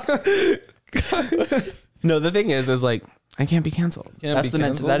 No, the thing is like I can't be canceled. That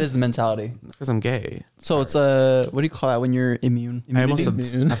is the mentality. It's because I'm gay. So it's what do you call that when you're immune? I almost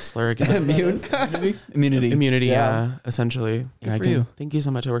Immunity? have slur again. Immunity. Immunity, yeah, essentially. Good for you. Thank you so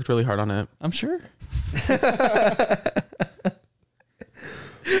much. I worked really hard on it. I'm sure.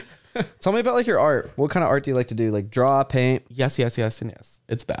 Tell me about like your art. What kind of art do you like to do? Like draw, paint? Yes, and yes.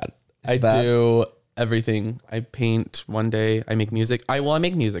 It's bad. I bad? do everything. I paint one day. I make music. I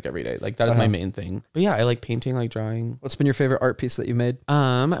make music every day. Like that is my main thing. But yeah, I like painting, like drawing. What's been your favorite art piece that you've made?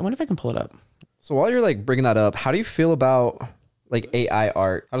 I wonder if I can pull it up. So while you're like bringing that up, how do you feel about like AI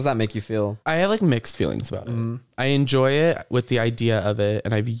art? How does that make you feel? I have like mixed feelings about it. I enjoy it with the idea of it,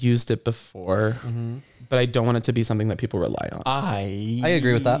 and I've used it before. But I don't want it to be something that people rely on. I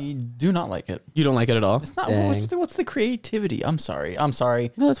agree with that. Do not like it. You don't like it at all? It's not. Dang. What's the creativity? I'm sorry.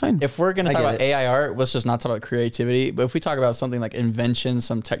 No, that's fine. If we're gonna I talk get about it. AI art, let's just not talk about creativity. But if we talk about something like invention,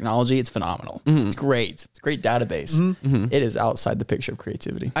 some technology, it's phenomenal. It's great. It's a great database. It is outside the picture of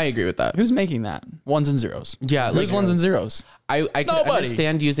creativity. I agree with that. Who's making that? Ones and zeros. Yeah, Who's like, ones and zeros? I can Nobody.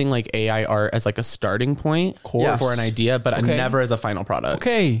 understand using like AI art as like a starting point Yes. for an idea, but never as a final product.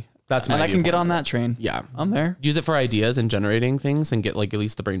 Okay, That's my and I can get viewpoint. on that train. Yeah. I'm there. Use it for ideas and generating things and get like at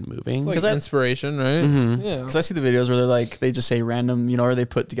least the brain moving. Like 'Cause I- inspiration, right? Yeah. Because I see the videos where they're like, they just say random, or they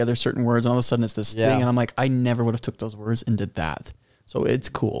put together certain words, and all of a sudden it's this Yeah. thing, and I'm like, I never would have took those words and did that. So it's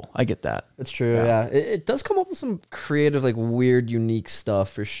cool. I get that. It's true. Yeah. It does come up with some creative, like weird, unique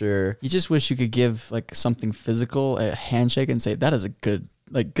stuff for sure. You just wish you could give like something physical a handshake and say that is a good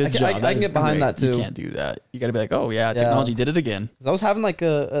job. I can get behind that, too. You can't do that. You got to be like, oh yeah, technology did it again. 'Cause I was having like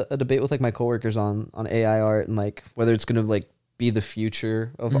a debate with like my coworkers on AI art and like whether it's gonna like be the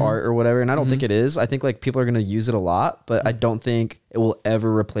future of art or whatever. And I don't think it is. I think like people are gonna use it a lot, but I don't think it will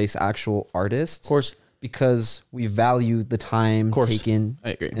ever replace actual artists. Of course. Because we value the time taken I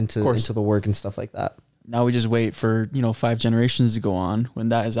agree. into the work and stuff like that. Now we just wait for 5 generations to go on when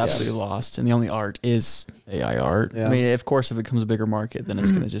that is absolutely lost, and the only art is AI art. Yeah. I mean, of course, if it becomes a bigger market, then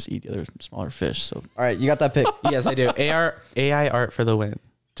it's gonna just eat the other smaller fish. So All right, you got that pick. Yes, I do. AI art for the win.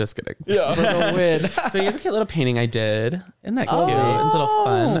 Just kidding. For the win. So here's a cute little painting I did. Isn't that cute? It's a little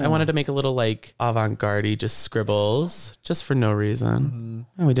fun. I wanted to make a little like avant-garde just scribbles just for no reason.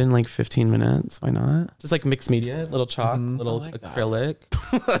 And we did in like 15 minutes. Why not? Just like mixed media, little chalk, little I like that.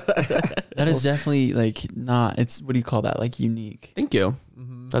 acrylic. that is definitely like not. It's what do you call that? Like unique. Thank you.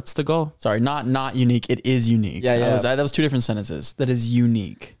 That's the goal. Sorry, not unique. It is unique. Yeah, yeah. That was 2 different sentences. That is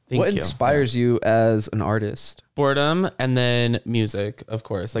unique. Thank What you. inspires you as an artist? Boredom and then music, of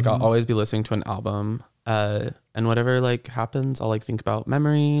course. Like I'll always be listening to an album. And whatever like happens, I'll like think about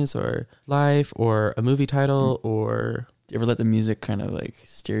memories or life or a movie title or Do you ever let the music kind of like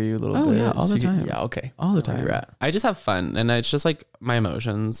steer you a little bit? Yeah, all the time. Yeah, okay. All the time. I just have fun, and it's just like my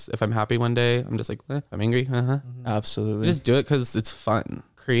emotions. If I'm happy one day, I'm just like, I'm angry. Absolutely. Just do it because it's fun.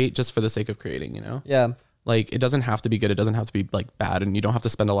 Create just for the sake of creating, you know? Yeah. Like, it doesn't have to be good. It doesn't have to be like bad, and you don't have to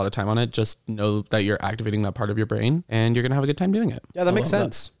spend a lot of time on it. Just know that you're activating that part of your brain, and you're gonna have a good time doing it. Yeah, that makes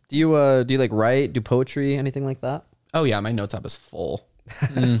sense. Do you like write, do poetry, anything like that? Oh yeah, my notes app is full.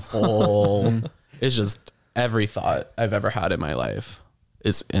 Full. It's just every thought I've ever had in my life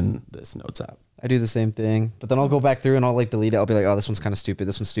is in this notes app. I do the same thing, but then I'll go back through and I'll like delete it. I'll be like, oh, this one's kind of stupid.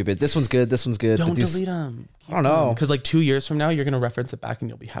 This one's stupid. This one's good. This one's good. Don't delete them. I don't know. Because like 2 years from now, you're going to reference it back and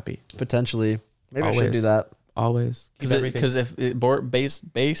you'll be happy. Potentially. Maybe I should Always. do that. Always. Because if it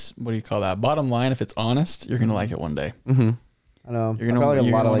base, what do you call that? Bottom line, if it's honest, you're gonna like it one day. Mm-hmm. I know. You're gonna, like a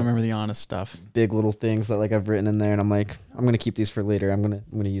lot of like remember the honest stuff. big little things that like I've written in there, and I'm like, I'm gonna keep these for later. I'm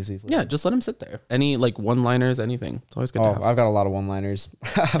gonna use these later. Yeah, just let them sit there. Any like one-liners, anything. It's always good to have. I've got a lot of one-liners.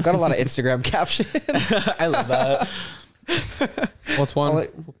 I've got a lot of Instagram captions. I love that. What's one?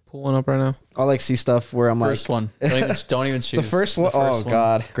 Pull one up right now. I'll like see stuff where I'm First one. Don't even choose. the first one. Oh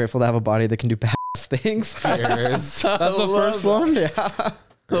God, grateful to have a body that can do bad things. That's the first one. Yeah, I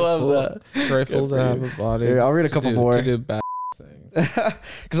love that. Grateful to have a body. Here, I'll read a couple more. To do bad things.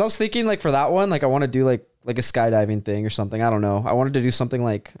 Because I was thinking like for that one, like I want to do like a skydiving thing or something. I don't know. I wanted to do something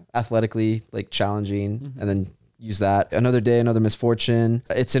like athletically like challenging, and then use that. Another day, another misfortune.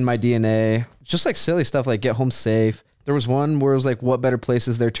 It's in my DNA. Just like silly stuff like get home safe. There was one where it was like, what better place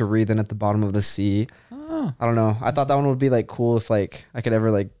is there to read than at the bottom of the sea? I don't know. I thought that one would be like cool if like I could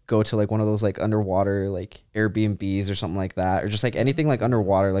ever like go to like one of those like underwater like Airbnbs or something like that, or just like anything like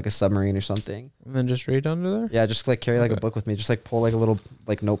underwater, like a submarine or something. And then just read under there? Yeah, just like carry like a book with me. Just like pull like a little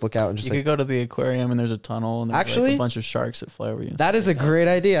like notebook out and just You could go to the aquarium and there's a tunnel and there's Actually, like a bunch of sharks that fly over you. That is a great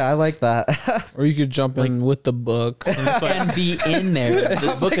idea. I like that. Or you could jump in with the book. And be in there.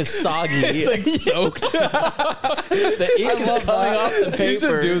 The book is soggy. It's like soaked. The ink is coming off the paper. You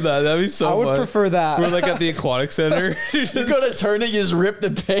should do that. That'd be so I would fun. prefer that. We're like at the aquatic center. You go to turn it, you just rip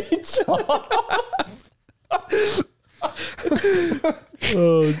the page off.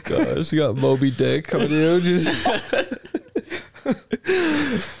 Oh gosh, you got Moby Dick coming in.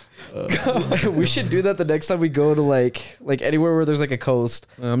 We should do that the next time we go to like anywhere where there's like a coast.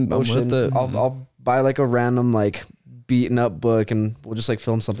 I'm ocean. with it. I'll buy like a random like beaten up book and we'll just like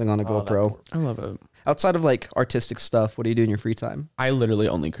film something on a GoPro. I love it. Outside of like artistic stuff, what do you do in your free time? I literally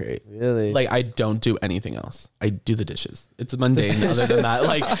only create. Really? Like, I don't do anything else. I do the dishes. It's mundane. Other than that,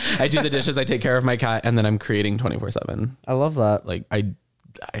 like, I do the dishes, I take care of my cat, and then I'm creating 24/7. I love that. Like, I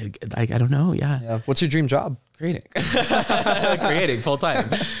don't know. Yeah. What's your dream job? Creating. Creating full time.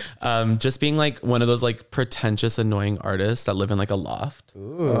 Just being like one of those like pretentious, annoying artists that live in like a loft.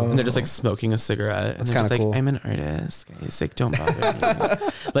 And they're just like smoking a cigarette. And they're just like, cool. I'm an artist. Guys, like, don't bother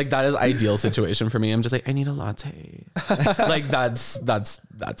me. Like, that is ideal situation for me. I'm just like, I need a latte. Like, that's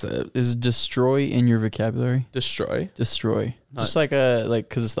it. Is destroy in your vocabulary? Destroy. Just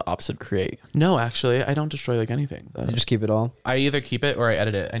because it's the opposite of create. No, actually, I don't destroy like anything. You just keep it all. I either keep it or I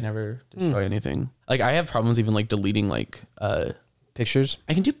edit it. I never destroy anything. Like, I have problems even like deleting like Pictures?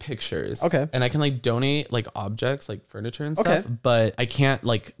 I can do pictures. Okay. And I can like donate like objects like furniture and stuff, but I can't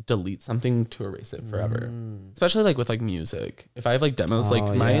like delete something to erase it forever. Especially like with like music. If I have like demos,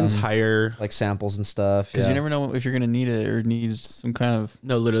 like my entire like samples and stuff. Because you never know if you're going to need it or need some kind of...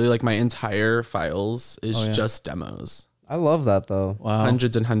 No, literally like my entire files is just demos. I love that though. Wow.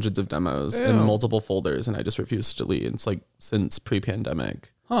 Hundreds and hundreds of demos in multiple folders, and I just refuse to delete. It's like since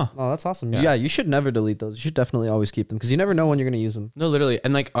pre-pandemic. Huh. Oh, that's awesome. Yeah, you should never delete those. You should definitely always keep them because you never know when you're going to use them. No, literally.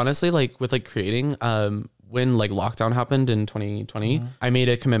 And like, honestly, like with like creating, when like lockdown happened in 2020, I made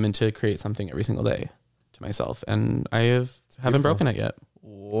a commitment to create something every single day to myself. And I haven't broken it yet.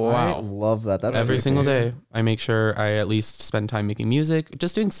 Wow. I love that. That's every single day. I make sure I at least spend time making music,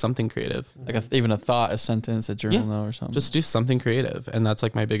 just doing something creative. Like even a thought, a sentence, a journal note or something. Just do something creative. And that's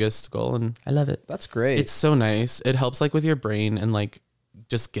like my biggest goal. And I love it. That's great. It's so nice. It helps like with your brain and like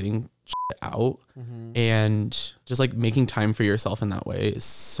just getting shit out and just like making time for yourself in that way is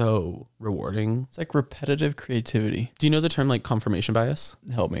so rewarding. It's like repetitive creativity. Do you know the term like confirmation bias?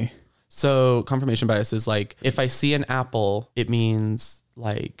 Help me. So confirmation bias is like, if I see an apple, it means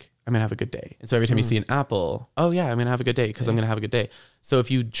like I'm gonna have a good day. And so every time you see an apple, oh yeah, I'm gonna have a good day because I'm gonna have a good day. So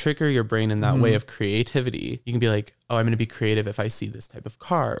if you trigger your brain in that way of creativity, you can be like, oh, I'm gonna be creative if I see this type of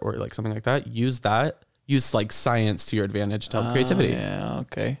car or like something like that. Use like science to your advantage to help creativity. Yeah,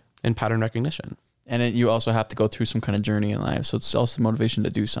 okay. And pattern recognition. And then you also have to go through some kind of journey in life. So it's also motivation to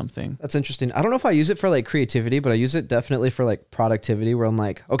do something. That's interesting. I don't know if I use it for like creativity, but I use it definitely for like productivity where I'm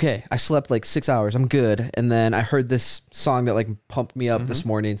like, okay, I slept like 6 hours. I'm good. And then I heard this song that like pumped me up this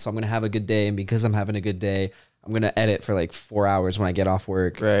morning. So I'm going to have a good day. And because I'm having a good day, I'm going to edit for like 4 hours when I get off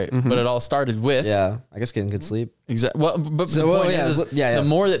work. Right. But it all started with. Yeah. I guess getting good sleep. Exactly. Well, but the point is, the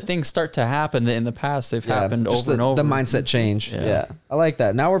more that things start to happen in the past, they've happened over and over. The mindset change. Yeah. I like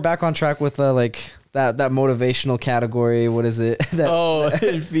that. Now we're back on track with like that motivational category. What is it?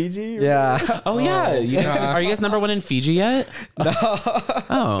 In Fiji? Yeah. Oh yeah. Are you guys number one in Fiji yet? No.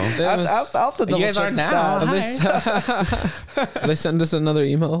 Oh. I'll have to double You guys check are the now. stats. They send us another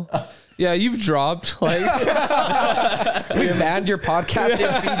email. Yeah, you've dropped. Like, we banned your podcast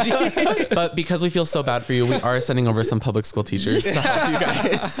in Fiji. But because we feel so bad for you, we are sending over some public school teachers to help you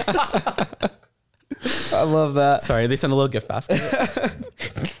guys. I love that. Sorry, they sent a little gift basket.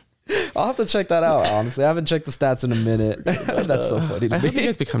 I'll have to check that out, honestly. I haven't checked the stats in a minute. That's so funny to I hope you me.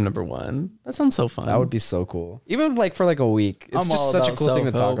 guys become number one. That sounds so fun. That would be so cool. Even like for like a week. It's I'm just all such a about cool thing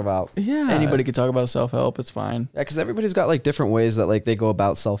to talk self-help. about. Yeah. Anybody could talk about self-help. It's fine. Yeah, because everybody's got like different ways that like they go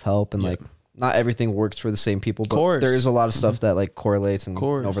about self-help and like not everything works for the same people, but Course. there is a lot of stuff that like correlates and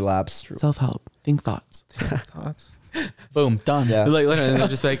Course. overlaps. Self-help. Think thoughts. thoughts. Boom. Done. Yeah. Like literally, they'll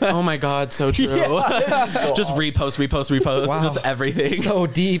just be like, "Oh my god, so true." Just repost, Wow. just everything. So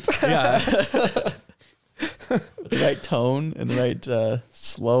deep. Yeah. With the right tone and the right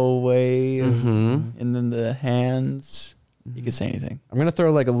slow way, and then the hands. You could say anything. I'm going to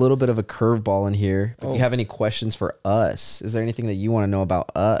throw like a little bit of a curveball in here. If Oh. you have any questions for us, is there anything that you want to know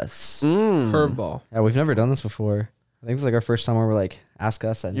about us? Curveball. Yeah, we've never done this before. I think it's like our first time where we're like, ask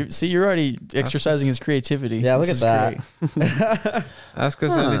us. And You're already exercising his creativity. yeah, look at This is that. great. Ask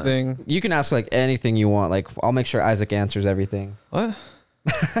us anything. You can ask like anything you want. Like I'll make sure Isaac answers everything. What?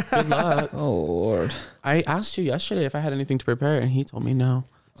 Good luck. Oh Lord. I asked you yesterday if I had anything to prepare, and he told me no.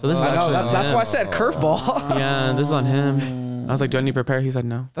 So this is I know, actually that's on why I him. said curveball. Yeah, this is on him. I was like, "Do I need to prepare?" He said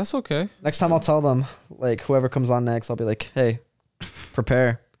no. That's okay. Next time I'll tell them, like whoever comes on next, I'll be like, hey,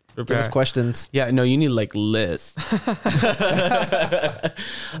 prepare. Give us questions. Yeah, no, you need like lists.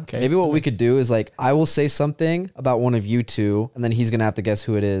 Okay. Maybe what we could do is like, I will say something about one of you two, and then he's going to have to guess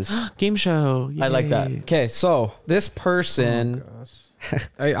who it is. Game show. I like that. Yay. Okay, so this person...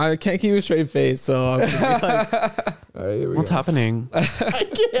 I can't keep a straight face, so I'm gonna be like, all right, here we What's go. happening?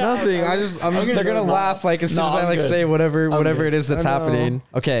 Nothing. I'm just They're gonna laugh like as soon as I I'm like good. say whatever good. it is that's I know. happening.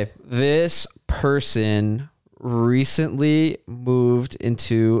 Okay, this person recently moved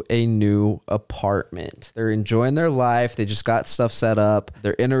into a new apartment. They're enjoying their life. They just got stuff set up.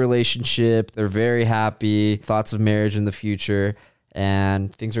 They're in a relationship. They're very happy. Thoughts of marriage in the future,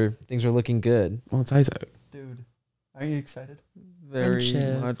 and things are looking good. Well, it's Isaac. Dude, are you excited? very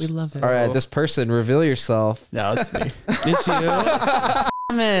Friendship. much. We love it. All right, this person, reveal yourself. No, it's me. Did you?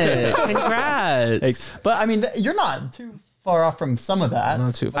 Damn it. Congrats. Thanks. But I mean, you're not too far off from some of that.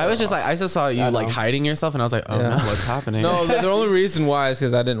 Not too far. I was just like, I just saw you like hiding yourself, and I was like, oh Yeah. no, what's happening? No, the only reason why is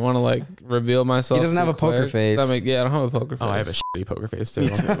because I didn't want to like reveal myself. He doesn't have too a poker quick. face. Yeah, I don't have a poker face. Oh, I have a shitty poker face too.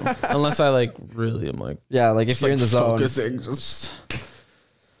 Unless I like really am like Yeah, like if you're in the zone. focusing, just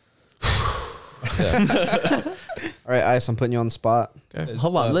All right, Ice, I'm putting you on the spot. okay.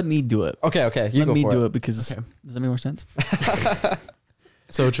 Hold on, let me do it. Okay, you Let go me for do it. it because does that make more sense?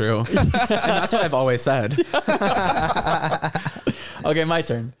 so true. And that's what I've always said. Okay, my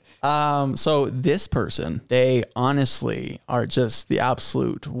turn. So this person, they honestly are just the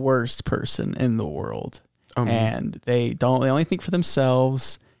absolute worst person in the world. Oh, man. And they only think for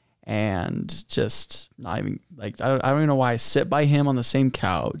themselves and just not even like, I don't even know why I sit by him on the same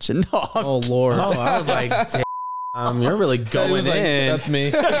couch. And Oh Lord. Oh, I was like, damn, you're really He going was like, in. that's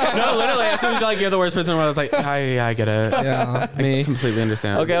me. No, literally, as soon as you're like, you're the worst person, I was like, I get it. Yeah, I me. completely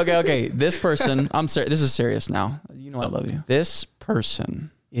understand. Okay. This person, I'm serious. This is serious now. You know I love you. This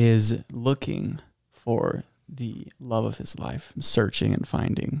person is looking for the love of his life, searching and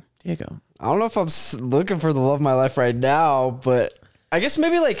finding. Diego. I don't know if I'm looking for the love of my life right now, but I guess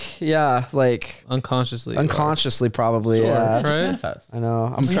maybe like Unconsciously. unconsciously probably. Sure. Yeah, Just Right? manifest. I know.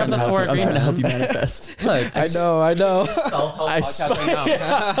 I'm We have trying to the four manifest. I'm trying to help you agreements. manifest. Look, I know.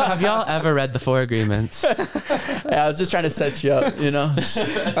 have y'all ever read the Four Agreements? Yeah, I was just trying to set you up, you know?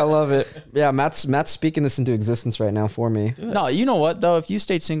 I love it. Yeah, Matt's speaking this into existence right now for me. No, you know what, though? If you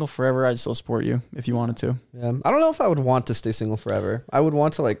stayed single forever, I'd still support you if you wanted to. Yeah, I don't know if I would want to stay single forever. I would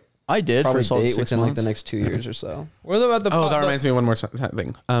want to like I did probably for a solid date 6 within like months. the next 2 years or so. What about the? Oh, that reminds me of one more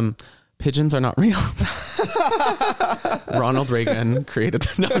thing. pigeons are not real. Ronald Reagan created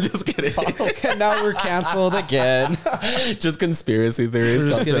them. No, I'm just kidding. Okay, now we're canceled again. Just conspiracy theories.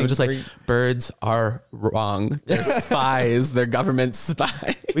 Just like birds are wrong. They're spies. They're government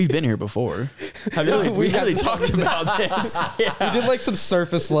spies. We've been here before. We really talked about this. Yeah. We did like some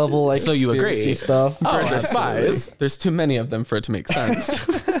surface level like so you agree stuff. Birds are spies. There's too many of them for it to make sense.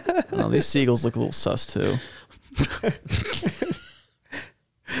 Oh, these seagulls look a little sus too.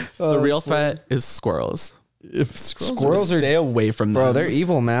 The real threat is squirrels. If squirrels stay away from them. Bro, they're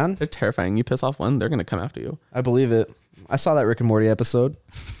evil, man. They're terrifying. You piss off one, they're gonna come after you. I believe it. I saw that Rick and Morty episode.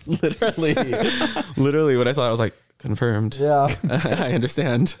 Literally when I saw it, I was like, confirmed. Yeah. I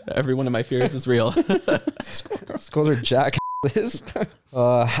understand. Every one of my fears is real. Squirrels are jackasses.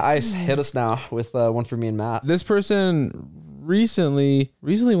 Ice, hit us now with one for me and Matt. This person recently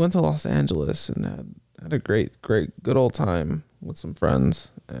went to Los Angeles and had a great, good old time with some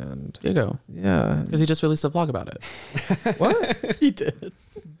friends. And Diego. Yeah. Because he just released a vlog about it. What? He did.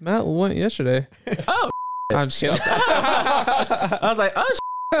 Matt went yesterday. Oh, I'm just kidding. I was like,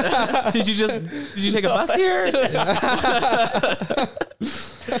 oh, did you take a bus here?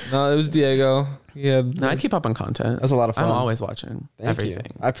 No, it was Diego. No, I keep up on content. That was a lot of fun. I'm always watching everything.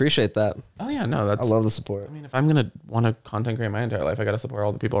 You. I appreciate that. Oh yeah, no, I love the support. I mean, if I'm gonna want to content create my entire life, I gotta support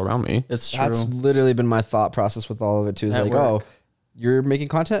all the people around me. It's true. That's literally been my thought process with all of it too. Is like, oh, you're making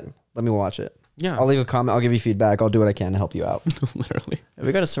content? Let me watch it. Yeah. I'll leave a comment. I'll give you feedback. I'll do what I can to help you out. Literally. Yeah,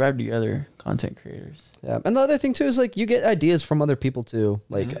 we got to survive together, content creators. Yeah. And the other thing too is like you get ideas from other people too.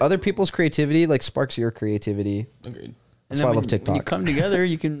 Like other people's creativity like sparks your creativity. Agreed. That's And why I then love TikTok. when you come together,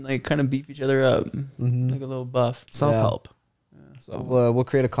 you can like kind of beef each other up, like a little buff. Self-help. So we'll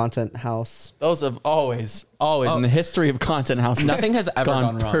create a content house. Those have always in the history of content houses, Nothing has ever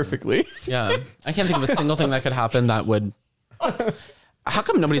gone wrong. perfectly. Yeah. I can't think of a single thing that could happen that would. How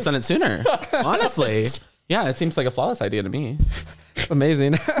come nobody's done it sooner? Honestly. Yeah, it seems like a flawless idea to me. It's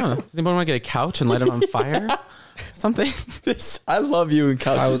amazing. Huh. Does anybody want to get a couch and light it on fire? Something? I love you in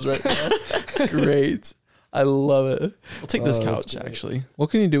couches right now. It's great. I love it. We'll take this couch actually. What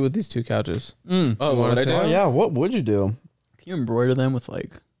can you do with these two couches? Oh, what would I do? Oh yeah, what would you do? Can you embroider them with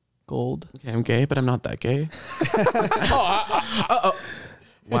like gold? Okay, I'm gay, but I'm not that gay.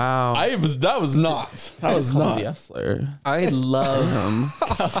 Wow. That was not. That was not the F slur. I love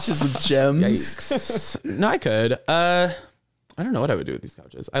couches with gems. Yikes. No, I could. I don't know what I would do with these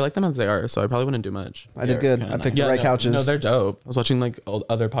couches. I like them as they are, so I probably wouldn't do much. I did good. I picked the right couches. No, they're dope. I was watching like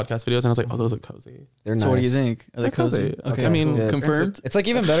other podcast videos and I was like, oh, those look cozy. They're nice. So what do you think? Are they They're cozy. Okay. I mean, cool. confirmed. It's like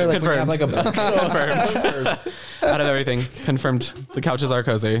even better. Like when you have like a confirmed. Out of everything, confirmed. The couches are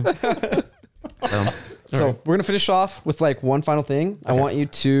cozy. So we're gonna finish off with like one final thing. Okay. I want you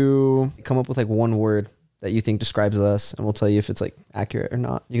to come up with like one word that you think describes us, and we'll tell you if it's like accurate or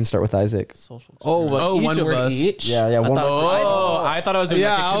not. You can start with Isaac. Social. One word each. Yeah. One. I thought I was doing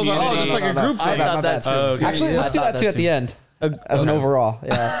like a community. I was like a group thing. I thought that too. Okay. Actually, let's do that too at the end as an overall.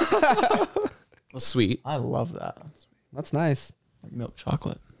 Yeah. Well, sweet. I love that. That's nice. Like milk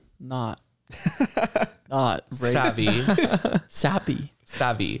chocolate. Not Savvy. Sappy.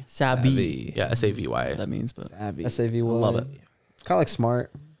 Savvy. Savvy. Yeah, SAVY. That means, but Savvy. SAVY. love it. It's kind of like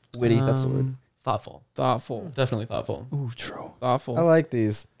smart, witty. That's the word. Thoughtful. Definitely thoughtful. Ooh, true. Thoughtful. I like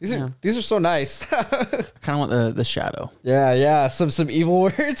these. These are so nice. I kind of want the shadow. Yeah. Some evil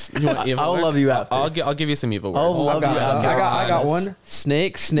words. You want evil I'll words? love you after. I'll give you some evil words. I'll love you after. I got one.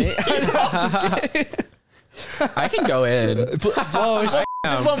 Snake. Just kidding. I can go in.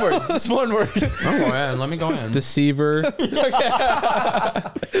 Just one word. I'm going in. Let me go in. Deceiver.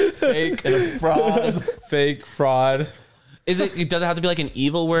 Fake and a fraud. Fake fraud. Does it have to be like an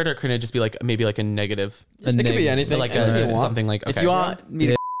evil word, or can it just be like maybe like a negative? It could be anything. Like anything just something like. Okay. If you want me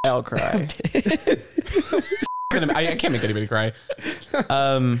to, I'll cry. I can't make anybody cry.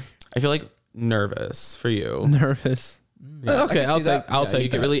 I feel like nervous for you. Nervous. Yeah, okay, I'll take. You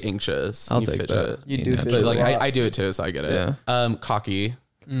get really anxious. I'll You take fidget. that. You do But fidget. like I do it too, so I get it. Yeah. Cocky.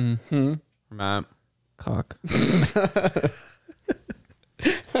 Mm-hmm. Matt. Cock.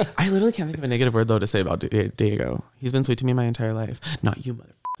 I literally can't think of a negative word though to say about Diego. He's been sweet to me my entire life. Not you,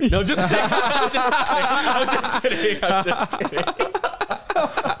 mother. No, just kidding. I'm just kidding.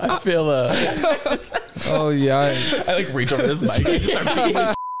 I feel Oh yeah. I like reach over this mic and just start beating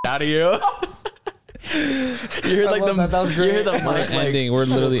the out of you. You hear like that was great. You hear the We're mic like ending. We're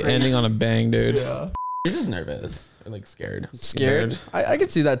literally ending on a bang, dude. Yeah. This is nervous or like scared. Scared? I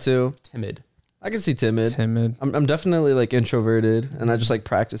could see that too. Timid. I can see timid. Timid. I'm definitely like introverted, and I just like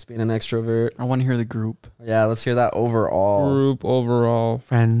practice being an extrovert. I want to hear the group. Yeah, let's hear that overall. Group overall.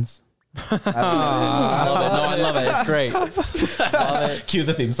 Friends. I love it. No, I love it. It's great. Love it. Cue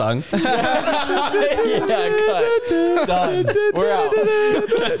the theme song. Yeah, cut. Done. We're out.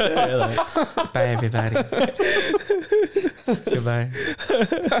 Bye, everybody. Goodbye.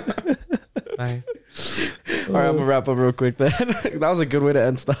 Bye. All right, I'm gonna wrap up real quick then. That was a good way to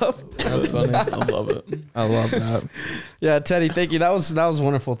end stuff. That's funny. I love it. I love that. Yeah, Teddy, thank you. That was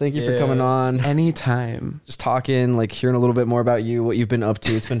wonderful. Thank you for coming on. Anytime. Just talking, like hearing a little bit more about you, what you've been up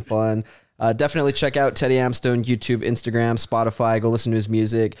to. It's been fun. Definitely check out Teddy Amstone, YouTube, Instagram, Spotify. Go listen to his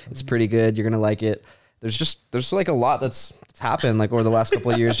music. It's pretty good. You're gonna like it. There's like a lot that's happened like over the last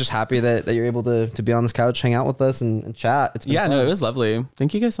couple of years. Just happy that you're able to be on this couch, hang out with us, and chat. It's been fun. No, it was lovely.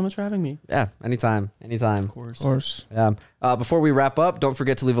 Thank you guys so much for having me. Yeah, anytime. Of course. Yeah. Before we wrap up, don't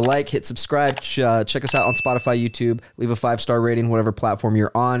forget to leave a like, hit subscribe, check us out on Spotify, YouTube, leave a 5-star rating, whatever platform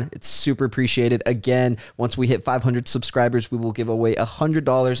you're on. It's super appreciated. Again, once we hit 500 subscribers, we will give away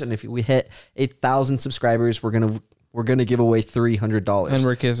 $100, and if we hit 1,000 subscribers, we're gonna give away $300. And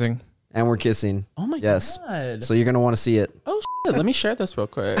we're kissing. And we're kissing. Oh my yes. God. So you're gonna want to see it. Oh shit. Let me share this real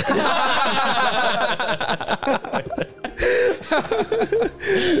quick.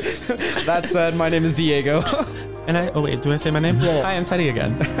 That said, my name is Diego. And oh wait, do I say my name? Yeah. Hi, I'm Teddy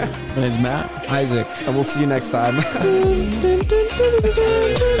again. My name's Matt. Isaac. And we'll see you next time.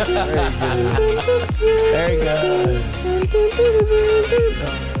 Very good.